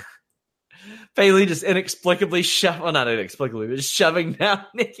 Bayley just inexplicably shoving down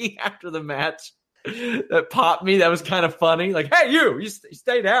Nikki after the match. That popped me. That was kind of funny. Like, hey, you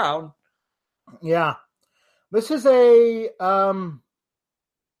stay down. Yeah. This is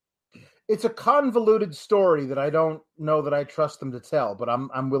it's a convoluted story that I don't know that I trust them to tell, but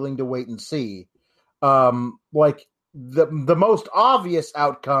I'm willing to wait and see. Like the most obvious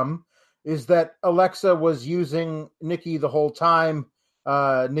outcome is that Alexa was using Nikki the whole time.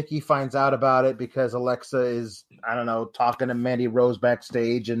 Nikki finds out about it because Alexa is, I don't know, talking to Mandy Rose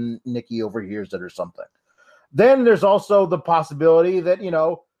backstage and Nikki overhears it or something. Then there's also the possibility that,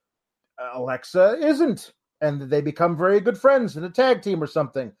 Alexa isn't, and they become very good friends in a tag team or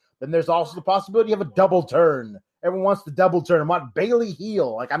something. Then there's also the possibility of a double turn. Everyone wants the double turn. I want Bayley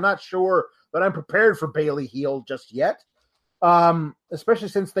heel. Like, I'm not sure that I'm prepared for Bayley heel just yet. Especially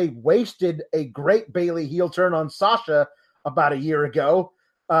since they wasted a great Bayley heel turn on Sasha about a year ago,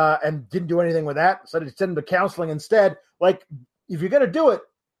 and didn't do anything with that. So they sent him to counseling instead. Like, if you're going to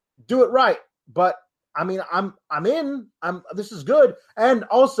do it right. But I mean, I'm in, this is good. And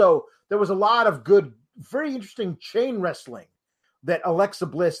also there was a lot of good, very interesting chain wrestling that Alexa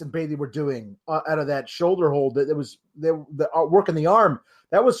Bliss and Bayley were doing out of that shoulder hold. That was the work in the arm.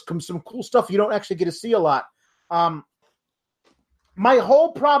 That was some cool stuff you don't actually get to see a lot. My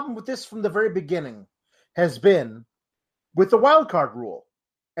whole problem with this from the very beginning has been with the wild card rule,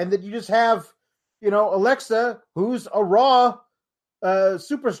 and that you just have, Alexa, who's a Raw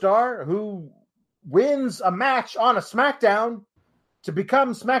superstar who wins a match on a SmackDown to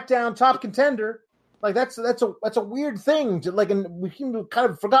become SmackDown top contender. Like that's a weird thing to like, and we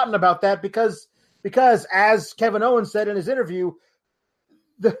kind of forgotten about that because as Kevin Owens said in his interview,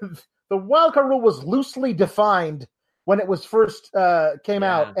 the wild card rule was loosely defined when it was first came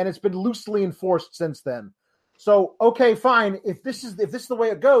out, and it's been loosely enforced since then. So, okay, fine. If this is the way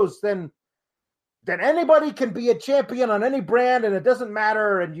it goes, then then anybody can be a champion on any brand and it doesn't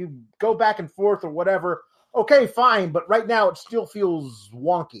matter and you go back and forth or whatever. Okay, fine. But right now it still feels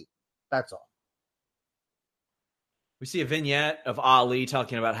wonky. That's all. We see a vignette of Ali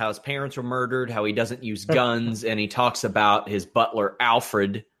talking about how his parents were murdered, how he doesn't use guns, and he talks about his butler,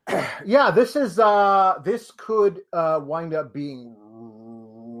 Alfred. Yeah, this could wind up being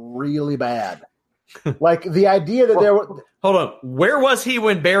really bad. Like the idea that there were... Hold on. Where was he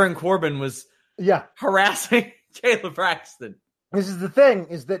when Baron Corbin was harassing Kayla Braxton? This is the thing,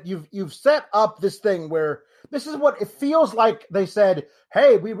 is that you've set up this thing where this is what it feels like. They said,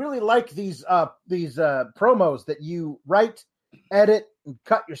 hey, we really like these promos that you write, edit, and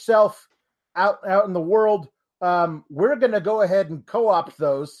cut yourself out in the world. We're going to go ahead and co-opt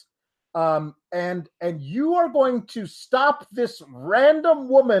those. And you are going to stop this random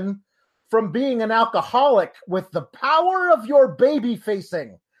woman from being an alcoholic with the power of your baby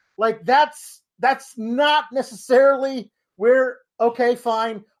facing. Like that's not necessarily where, okay,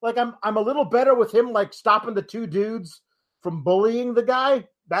 fine. Like I'm a little better with him, like stopping the two dudes from bullying the guy.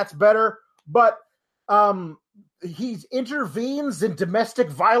 That's better. But he intervenes in domestic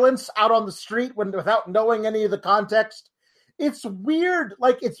violence out on the street without knowing any of the context. It's weird.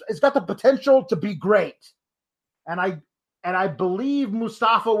 Like it's got the potential to be great. And I believe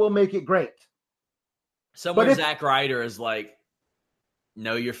Mustafa will make it great. Somewhere Zack Ryder is like,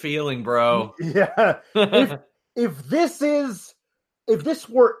 know your feeling, bro. Yeah. if this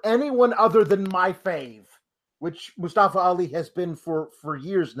were anyone other than my fave, which Mustafa Ali has been for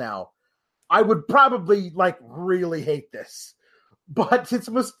years now, I would probably like really hate this. But it's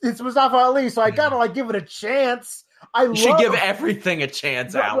Mustafa Ali, so I gotta like give it a chance. You should give everything a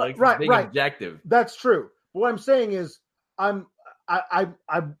chance, Alex. Right. Objective. That's true. But what I'm saying is, I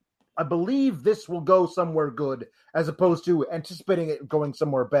believe this will go somewhere good as opposed to anticipating it going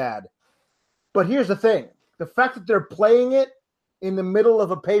somewhere bad. But here's the thing. The fact that they're playing it in the middle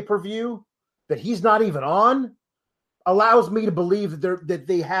of a pay-per-view that he's not even on allows me to believe that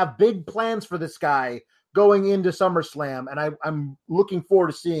they have big plans for this guy going into SummerSlam. And I'm looking forward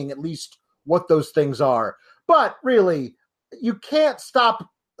to seeing at least what those things are. But really, you can't stop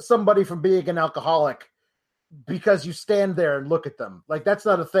somebody from being an alcoholic because you stand there and look at them. Like, that's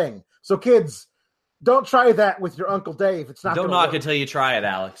not a thing. So kids, don't try that with your Uncle Dave. It's not. Don't knock until you try it,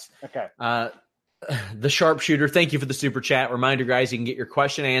 Alex. Okay. The Sharpshooter, thank you for the super chat. Reminder, guys, you can get your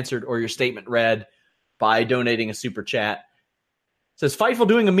question answered or your statement read by donating a super chat. It says Fightful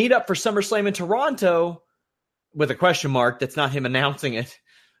doing a meetup for SummerSlam in Toronto with a question mark. That's not him announcing it.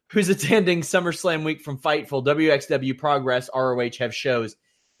 Who's attending SummerSlam week from Fightful? WXW, Progress, ROH have shows.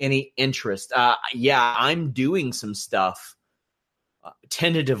 Any interest? Yeah, I'm doing some stuff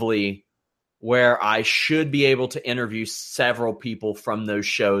tentatively where I should be able to interview several people from those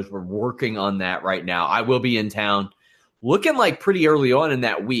shows. We're working on that right now. I will be in town looking like pretty early on in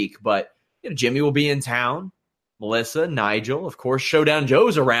that week, but Jimmy will be in town. Melissa, Nigel, of course, Showdown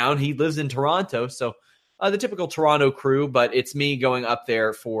Joe's around. He lives in Toronto, so the typical Toronto crew, but it's me going up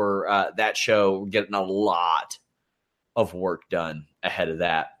there for that show, getting a lot of work done ahead of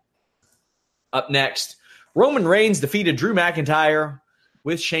that. Up next, Roman Reigns defeated Drew McIntyre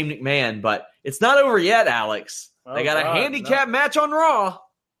with Shane McMahon, but it's not over yet, Alex. They got a handicap match on Raw.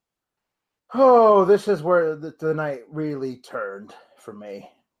 Oh, this is where the night really turned for me.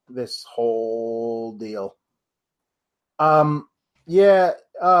 This whole deal. We'll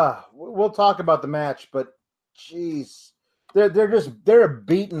talk about the match, but geez, they're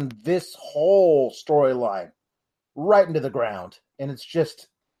beating this whole storyline right into the ground, and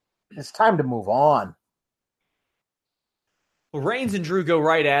it's time to move on. Well, Reigns and Drew go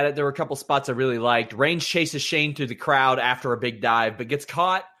right at it. There were a couple spots I really liked. Reigns chases Shane through the crowd after a big dive, but gets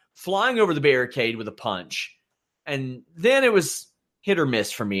caught flying over the barricade with a punch. And then it was hit or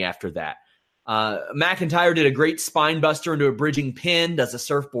miss for me after that. McIntyre did a great spine buster into a bridging pin, does a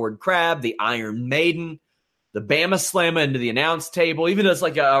surfboard crab, the Iron Maiden, the Bama Slammer into the announce table, even does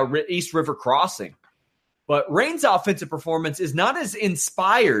like a East River Crossing. But Reigns' offensive performance is not as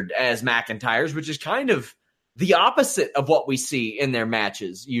inspired as McIntyre's, which is kind of the opposite of what we see in their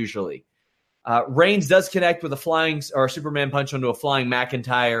matches usually. Reigns does connect with a flying or a Superman punch onto a flying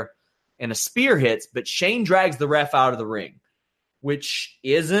McIntyre and a spear hits, but Shane drags the ref out of the ring, which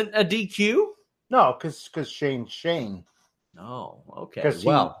isn't a DQ. No, because Shane's Shane. Oh, okay.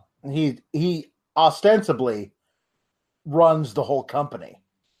 Well, he ostensibly runs the whole company.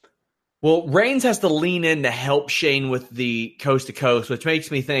 Well, Reigns has to lean in to help Shane with the coast to coast, which makes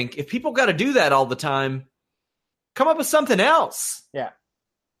me think if people got to do that all the time, come up with something else.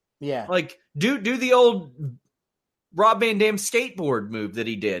 Yeah. Like do the old Rob Van Dam skateboard move that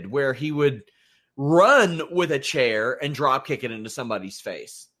he did, where he would run with a chair and drop kick it into somebody's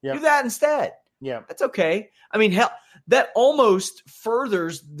face. Yep. Do that instead. Yeah. That's okay. I mean, hell, that almost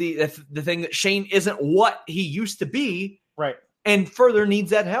furthers the thing that Shane isn't what he used to be. Right. And further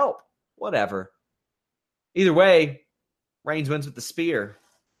needs that help. Whatever. Either way, Reigns wins with the spear.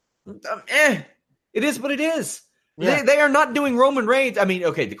 It is what it is. Yeah. They are not doing Roman Reigns. I mean,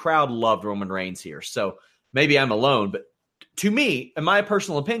 okay, the crowd loved Roman Reigns here, so maybe I'm alone. But to me, in my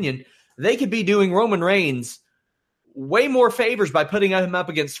personal opinion, they could be doing Roman Reigns way more favors by putting him up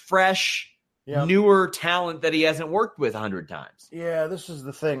against fresh, newer talent that he hasn't worked with 100 times. Yeah, this is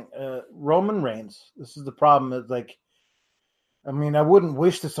the thing. Roman Reigns, this is the problem. Is like, I mean, I wouldn't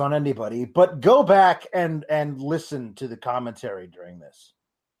wish this on anybody, but go back and listen to the commentary during this.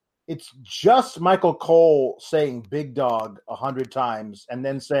 It's just Michael Cole saying big dog 100 times and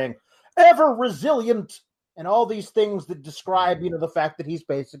then saying ever resilient and all these things that describe, the fact that he's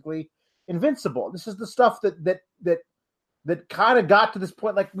basically invincible. This is the stuff that kind of got to this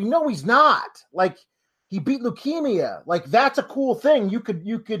point. Like, we know he's not. Like, he beat leukemia. Like, that's a cool thing. You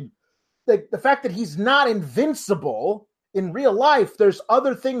could like, the fact that he's not invincible in real life, there's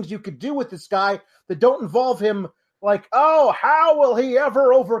other things you could do with this guy that don't involve him. Like, oh, how will he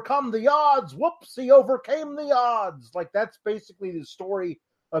ever overcome the odds? Whoops, he overcame the odds. Like, that's basically the story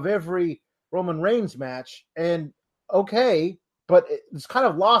of every Roman Reigns match. And okay, but it's kind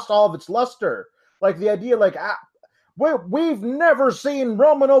of lost all of its luster. Like, the idea, like, we've never seen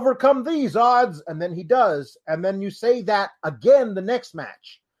Roman overcome these odds, and then he does. And then you say that again the next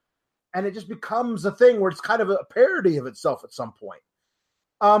match. And it just becomes a thing where it's kind of a parody of itself at some point.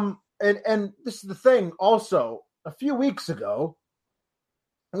 And this is the thing also. A few weeks ago,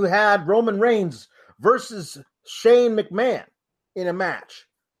 we had Roman Reigns versus Shane McMahon in a match.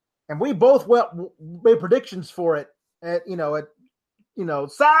 And we both made predictions for it at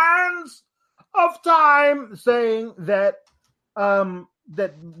signs of time saying that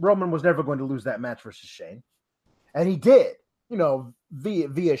that Roman was never going to lose that match versus Shane. And he did,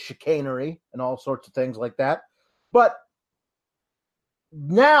 via chicanery and all sorts of things like that. But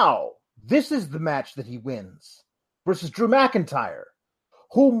now this is the match that he wins versus Drew McIntyre,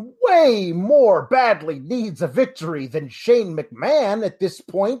 who way more badly needs a victory than Shane McMahon at this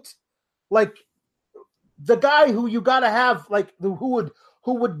point. Like, the guy who you got to have, like, who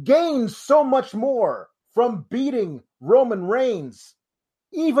would gain so much more from beating Roman Reigns,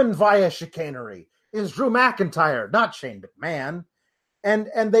 even via chicanery, is Drew McIntyre, not Shane McMahon. And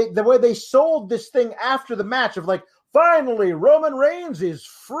the way they sold this thing after the match of like, finally, Roman Reigns is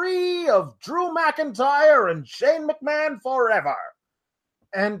free of Drew McIntyre and Shane McMahon forever.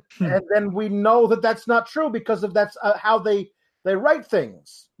 And then we know that that's not true because of that's how they write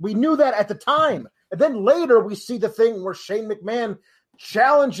things. We knew that at the time. And then later we see the thing where Shane McMahon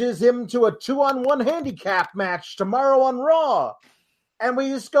challenges him to a 2-on-1 handicap match tomorrow on Raw. And we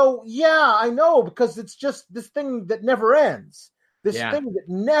just go, yeah, I know, because it's just this thing that never ends. This thing that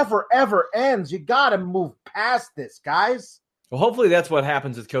never, ever ends. You got to move past this, guys. Well, hopefully that's what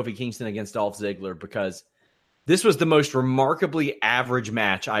happens with Kofi Kingston against Dolph Ziggler, because this was the most remarkably average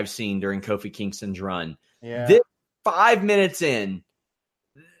match I've seen during Kofi Kingston's run. Yeah. This 5 minutes in,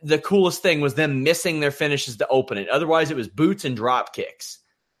 the coolest thing was them missing their finishes to open it. Otherwise, it was boots and drop kicks.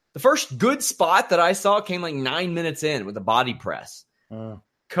 The first good spot that I saw came like 9 minutes in with a body press.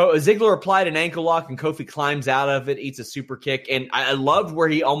 Ziggler applied an ankle lock, and Kofi climbs out of it, eats a super kick, and I loved where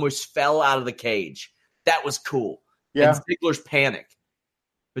he almost fell out of the cage. That was cool. Yeah. And Ziggler's panic.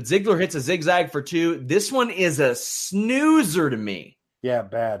 But Ziggler hits a zigzag for 2. This one is a snoozer to me. Yeah,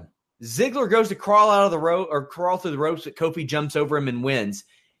 bad. Ziggler goes to crawl out of the rope or crawl through the ropes, but Kofi jumps over him and wins.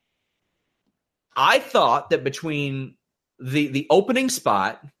 I thought that between the opening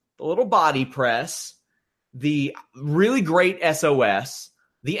spot, the little body press, the really great SOS,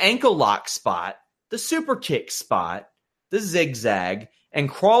 the ankle lock spot, the super kick spot, the zigzag, and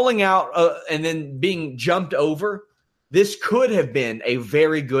crawling out and then being jumped over, this could have been a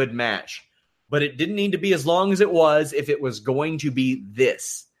very good match. But it didn't need to be as long as it was if it was going to be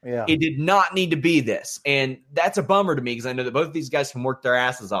this. Yeah. It did not need to be this. And that's a bummer to me because I know that both of these guys can work their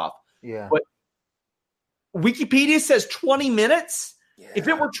asses off. Yeah. But Wikipedia says 20 minutes. Yeah. If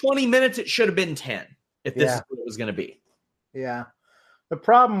it were 20 minutes, it should have been 10 if this is what it was going to be. Yeah. The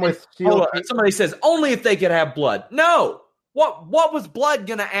problem with somebody says only if they could have blood. No. What was blood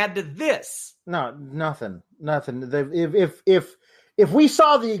going to add to this? No, nothing. If we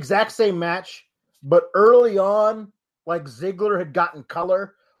saw the exact same match, but early on, like Ziggler had gotten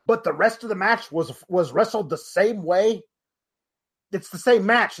color, but the rest of the match was wrestled the same way, it's the same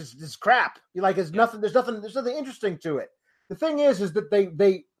match. It's crap. There's nothing interesting to it. The thing is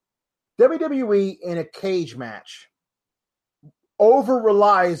that WWE in a cage match over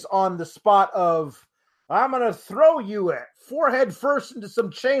relies on the spot of, I'm going to throw you at forehead first into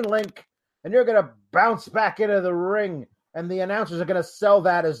some chain link, and you're going to bounce back into the ring. And the announcers are going to sell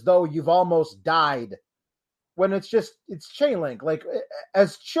that as though you've almost died. When it's chain link. Like,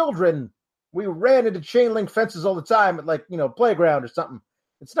 as children, we ran into chain link fences all the time at, like, playground or something.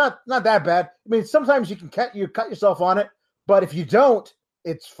 It's not that bad. I mean, sometimes you can cut yourself on it, but if you don't,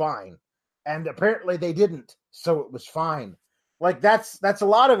 it's fine. And apparently they didn't, so it was fine. Like, that's a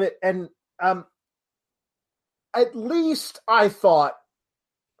lot of it. And at least I thought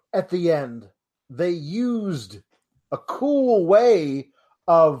at the end they used a cool way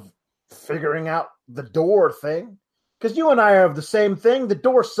of figuring out the door thing. Because you and I have the same thing. The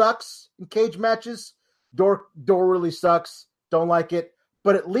door sucks in cage matches. Door really sucks. Don't like it.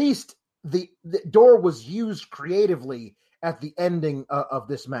 But at least the door was used creatively at the ending of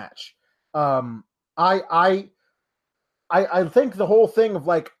this match. I think the whole thing of,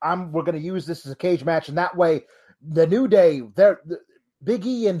 like, we're going to use this as a cage match, and that way the New Day, Big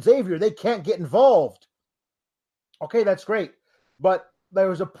E and Xavier, they can't get involved. Okay, that's great. But there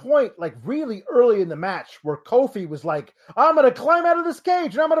was a point, like, really early in the match where Kofi was like, I'm going to climb out of this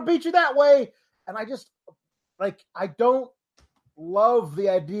cage and I'm going to beat you that way. And I just, like, I don't love the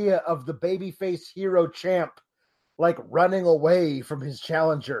idea of the babyface hero champ, like, running away from his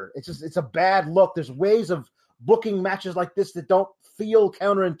challenger. It's a bad look. There's ways of booking matches like this that don't feel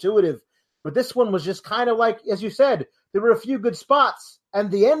counterintuitive. But this one was just kind of like, as you said, there were a few good spots.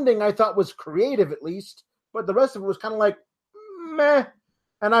 And the ending I thought was creative, at least. But the rest of it was kind of like, meh.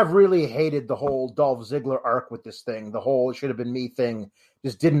 And I've really hated the whole Dolph Ziggler arc with this thing. The whole it should have been me thing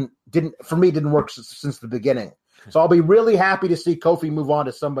just didn't work since the beginning. So I'll be really happy to see Kofi move on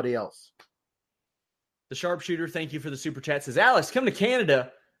to somebody else. The Sharpshooter, thank you for the super chat, says, Alex, come to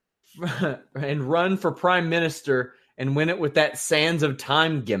Canada and run for prime minister and win it with that Sands of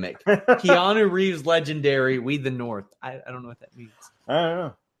Time gimmick. Keanu Reeves legendary, we the North. I don't know what that means. I don't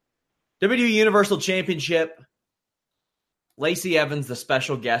know. WWE Universal Championship, Lacey Evans, the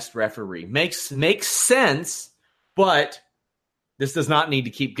special guest referee. Makes sense, but this does not need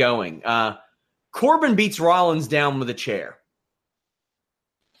to keep going. Corbin beats Rollins down with a chair.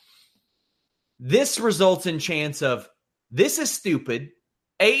 This results in chants of, this is stupid,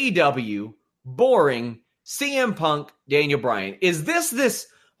 AEW, boring, CM Punk, Daniel Bryan. Is this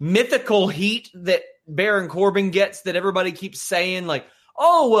mythical heat that Baron Corbin gets that everybody keeps saying, like,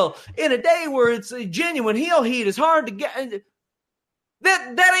 oh, well, in a day where it's a genuine heel heat, it's hard to get.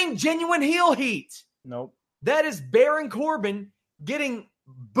 That ain't genuine heel heat. Nope. That is Baron Corbin getting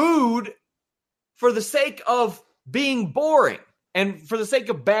booed for the sake of being boring and for the sake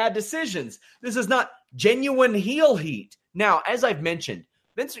of bad decisions. This is not genuine heel heat. Now, as I've mentioned,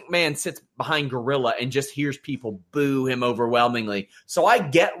 Vince McMahon sits behind Gorilla and just hears people boo him overwhelmingly. So I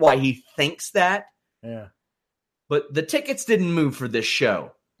get why he thinks that. Yeah. But the tickets didn't move for this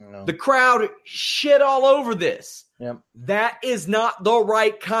show. No. The crowd shit all over this. Yep. That is not the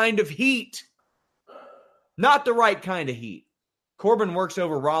right kind of heat. Not the right kind of heat. Corbin works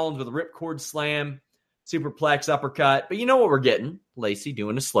over Rollins with a ripcord slam, superplex, uppercut. But you know what we're getting? Lacey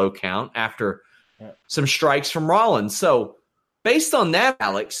doing a slow count after some strikes from Rollins. So based on that,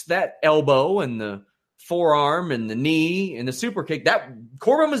 Alex, that elbow and the forearm and the knee and the super kick, that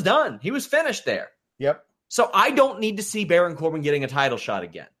Corbin was done. He was finished there. Yep. So I don't need to see Baron Corbin getting a title shot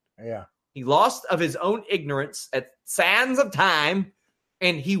again. Yeah. He lost of his own ignorance at Sands of Time,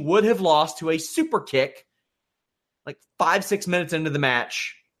 and he would have lost to a super kick like 5-6 minutes into the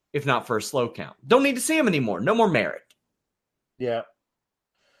match, if not for a slow count. Don't need to see him anymore. No more merit. Yeah.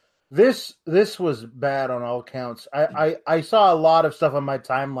 This was bad on all counts. I saw a lot of stuff on my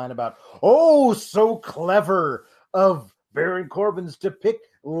timeline about, oh, so clever of Baron Corbin's to pick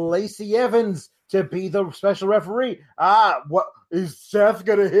Lacey Evans to be the special referee. What is Seth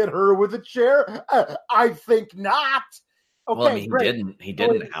going to hit her with a chair? I think not. Okay, well, I mean, great. he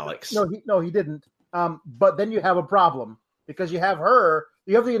didn't, Alex. No, he didn't. But then you have a problem because you have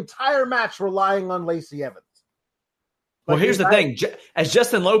the entire match relying on Lacey Evans. Well, here's the thing. As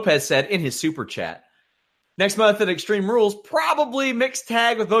Justin Lopez said in his super chat, next month at Extreme Rules, probably mixed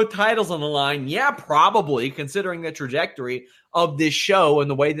tag with both titles on the line. Yeah, probably, considering the trajectory of this show and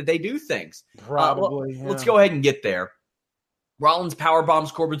the way that they do things. Probably. Let's go ahead and get there. Rollins power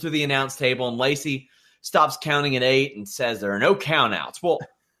bombs Corbin through the announce table, and Lacey stops counting at 8 and says there are no count outs. Well,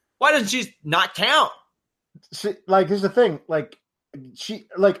 why doesn't she not count? See, here's the thing.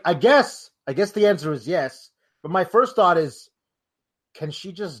 I guess the answer is yes. But my first thought is, can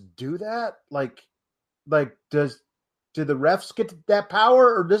she just do that? do the refs get that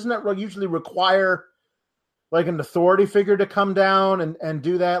power, or doesn't that usually require like an authority figure to come down and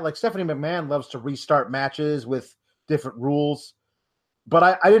do that? Like Stephanie McMahon loves to restart matches with different rules,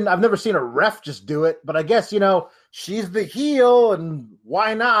 but I've never seen a ref just do it. But I guess, she's the heel, and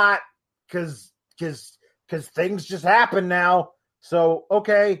why not? Because things just happen now. So,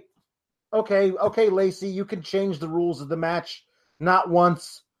 okay, Lacey, you can change the rules of the match, not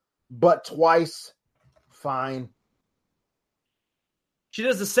once, but twice. Fine. She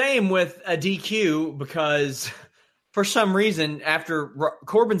does the same with a DQ because for some reason, after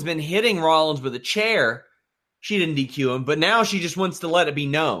Corbin's been hitting Rollins with a chair, she didn't DQ him, but now she just wants to let it be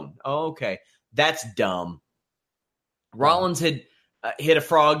known. Oh, okay. That's dumb. Rollins had hit a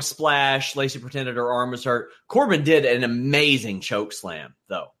frog splash. Lacey pretended her arm was hurt. Corbin did an amazing choke slam,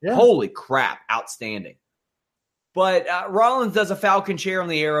 though. Yeah. Holy crap. Outstanding. But Rollins does a Falcon chair on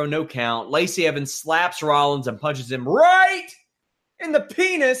the arrow, no count. Lacey Evans slaps Rollins and punches him right in the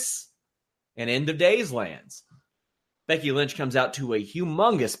penis, and End of Days lands. Becky Lynch comes out to a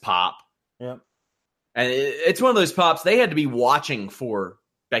humongous pop. Yep. And it's one of those pops they had to be watching for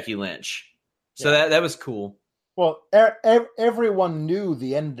Becky Lynch. So that was cool. Well, everyone knew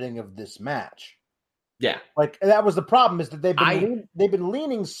the ending of this match. Yeah. Like, that was the problem, is that they've been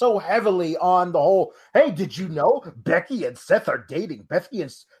leaning so heavily on the whole, hey, did you know Becky and Seth are dating?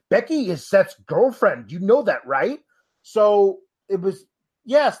 Becky is Seth's girlfriend. You know that, right? So it was,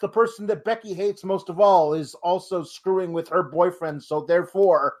 yes, the person that Becky hates most of all is also screwing with her boyfriend. So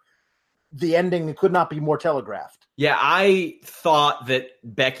therefore, the ending could not be more telegraphed. Yeah, I thought that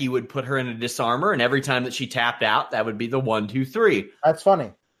Becky would put her in a disarmor, and every time that she tapped out, that would be the 1, 2, 3. That's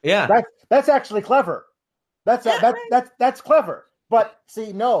funny. Yeah, that's actually clever. That's clever. But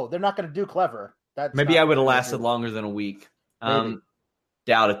see, no, they're not going to do clever. Maybe I would have lasted longer than a week.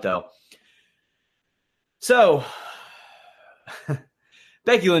 Doubt it though. So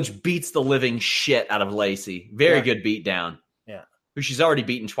Becky Lynch beats the living shit out of Lacey. Very good beatdown. Yeah. Who she's already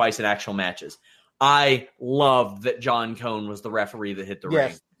beaten twice in actual matches. I love that John Cone was the referee that hit the ring.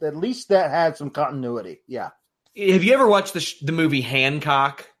 Yes, at least that had some continuity. Yeah. Have you ever watched the movie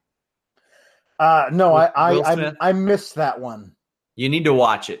Hancock? No, I missed that one. You need to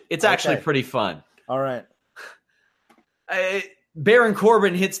watch it. It's actually pretty fun. All right. Baron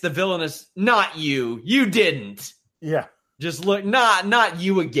Corbin hits the villainous, not you. You didn't. Yeah. Just look, not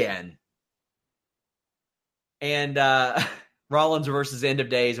you again. And Rollins versus End of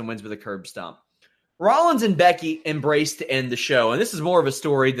Days and wins with a curb stomp. Rollins and Becky embrace to end the show, and this is more of a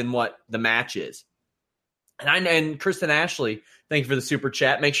story than what the match is. And Kristen Ashley, thank you for the super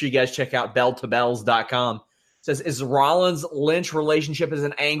chat. Make sure you guys check out belltobells.com. Says, is Rollins-Lynch relationship as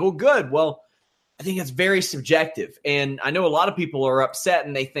an angle good? Well, I think it's very subjective. And I know a lot of people are upset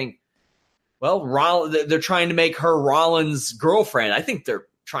and they think, well, they're trying to make her Rollins' girlfriend. I think they're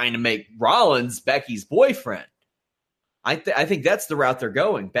trying to make Rollins Becky's boyfriend. I think that's the route they're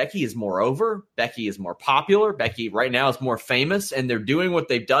going. Becky is more over. Becky is more popular. Becky right now is more famous, and they're doing what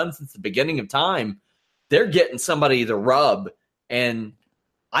they've done since the beginning of time. They're getting somebody to rub, and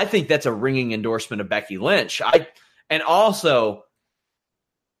I think that's a ringing endorsement of Becky Lynch. And also,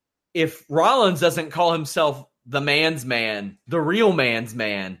 if Rollins doesn't call himself the man's man, the real man's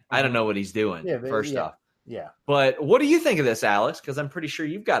man, I don't know what he's doing, first off. Yeah. But what do you think of this, Alex? Because I'm pretty sure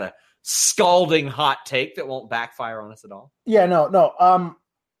you've got a scalding hot take that won't backfire on us at all. Yeah, no.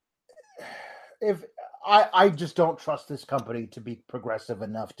 If I just don't trust this company to be progressive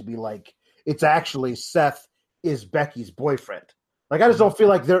enough to be like, it's actually Seth is Becky's boyfriend. Like, I just don't feel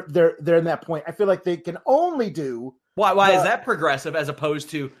like they're in that point. I feel like they can only do. Why is that progressive as opposed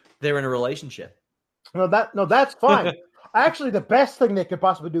to they're in a relationship? No, that's fine. Actually, the best thing they could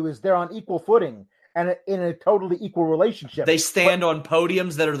possibly do is they're on equal footing and in a totally equal relationship. They stand on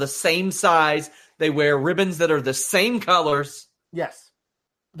podiums that are the same size. They wear ribbons that are the same colors. Yes.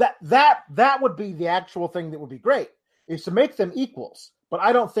 That would be the actual thing that would be great, is to make them equals. But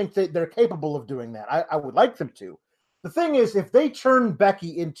I don't think that they're capable of doing that. I would like them to. The thing is, if they turn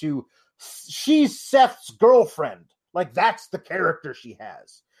Becky into she's Seth's girlfriend, like that's the character she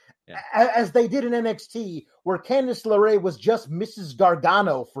has. Yeah. As they did in NXT, where Candice LeRae was just Mrs.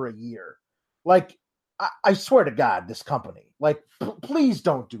 Gargano for a year. Like, I swear to God, this company, like, please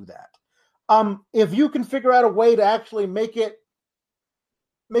don't do that. If you can figure out a way to actually make it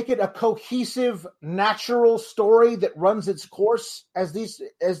a cohesive, natural story that runs its course as these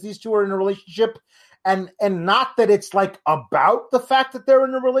two are in a relationship, and not that it's like about the fact that they're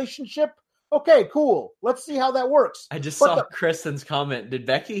in a relationship. Okay, cool. Let's see how that works. I just saw Kristen's comment. Did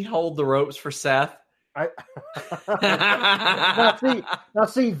Becky hold the ropes for Seth? Now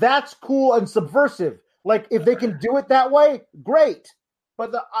see, that's cool and subversive. Like, if they can do it that way, great.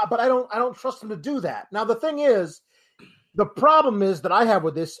 But I don't trust them to do that. Now, the thing is, the problem is that I have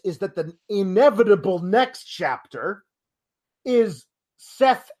with this is that the inevitable next chapter is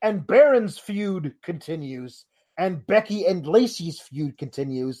Seth and Baron's feud continues, and Becky and Lacey's feud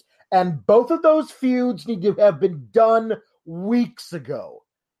continues, and both of those feuds need to have been done weeks ago.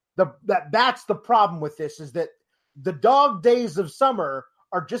 That's the problem with this, is that the dog days of summer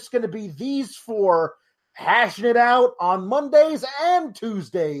are just going to be these four hashing it out on Mondays and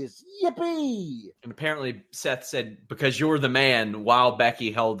Tuesdays. Yippee! And apparently Seth said, because you're the man, while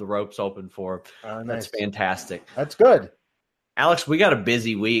Becky held the ropes open for him. Nice. That's fantastic. That's good. Alex, we got a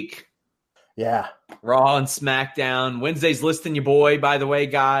busy week. Yeah. Raw and SmackDown. Wednesday's Listing Your Boy, by the way,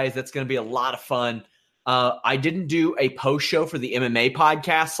 guys. That's going to be a lot of fun. I didn't do a post show for the MMA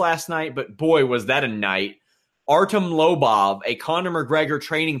podcast last night, but boy, was that a night. Artem Lobov, a Conor McGregor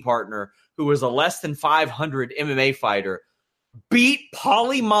training partner who was a less than 500 MMA fighter, beat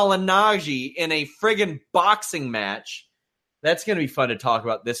Paulie Malignaggi in a friggin' boxing match. That's going to be fun to talk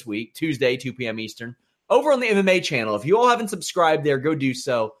about this week, Tuesday, 2 p.m. Eastern, over on the MMA channel. If you all haven't subscribed there, go do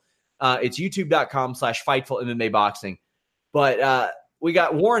so. It's youtube.com/Fightful MMA Boxing. But we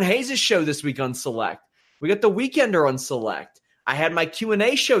got Warren Hayes' show this week on Select. We got The Weekender on Select. I had my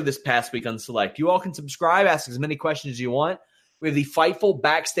Q&A show this past week on Select. You all can subscribe, ask as many questions as you want. We have the Fightful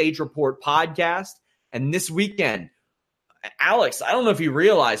Backstage Report podcast. And this weekend, Alex, I don't know if you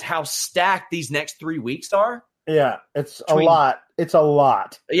realize how stacked these next 3 weeks are. Yeah, it's a lot. It's a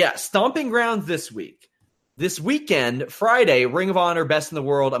lot. Yeah, Stomping Grounds this week. This weekend, Friday, Ring of Honor, Best in the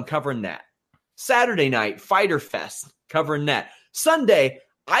World, I'm covering that. Saturday night, Fighter Fest, covering that. Sunday,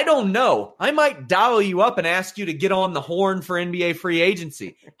 I don't know. I might dial you up and ask you to get on the horn for NBA free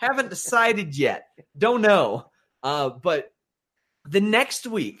agency. Haven't decided yet. Don't know. But the next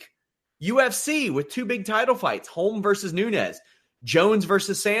week, UFC with 2 big title fights, Holm versus Nunes, Jones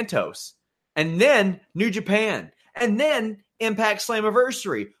versus Santos, and then New Japan, and then Impact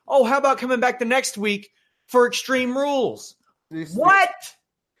Slammiversary. Oh, how about coming back the next week for Extreme Rules? What?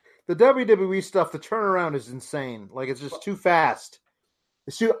 The WWE stuff, the turnaround is insane. Like, it's just too fast.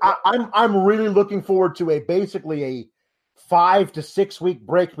 So I'm really looking forward to basically a 5 to 6 week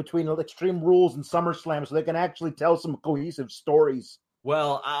break between Extreme Rules and SummerSlam so they can actually tell some cohesive stories.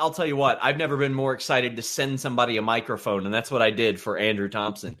 Well, I'll tell you what, I've never been more excited to send somebody a microphone, and that's what I did for Andrew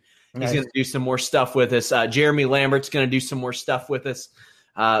Thompson. He's going to do some more stuff with us. Jeremy Lambert's going to do some more stuff with us.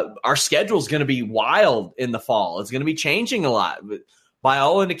 Our schedule is going to be wild in the fall. It's going to be changing a lot. But by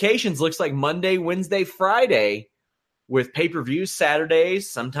all indications, looks like Monday, Wednesday, Friday, with pay-per-views Saturdays,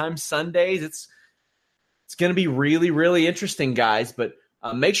 sometimes Sundays. It's going to be really, really interesting, guys. But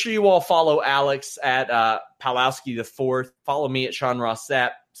make sure you all follow Alex at Palowski IV. Follow me at Sean Ross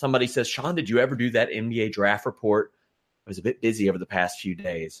Sapp. Somebody says, Sean, did you ever do that NBA draft report? I was a bit busy over the past few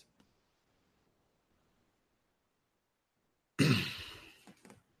days.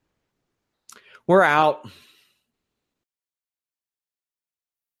 We're out.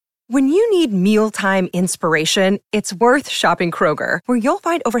 When you need mealtime inspiration, it's worth shopping Kroger, where you'll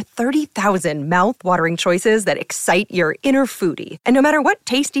find over 30,000 mouth-watering choices that excite your inner foodie. And no matter what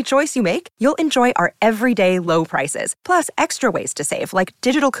tasty choice you make, you'll enjoy our everyday low prices, plus extra ways to save, like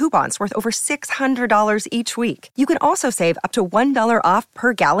digital coupons worth over $600 each week. You can also save up to $1 off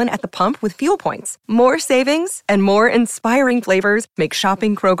per gallon at the pump with fuel points. More savings and more inspiring flavors make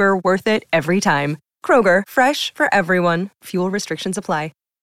shopping Kroger worth it every time. Kroger, fresh for everyone. Fuel restrictions apply.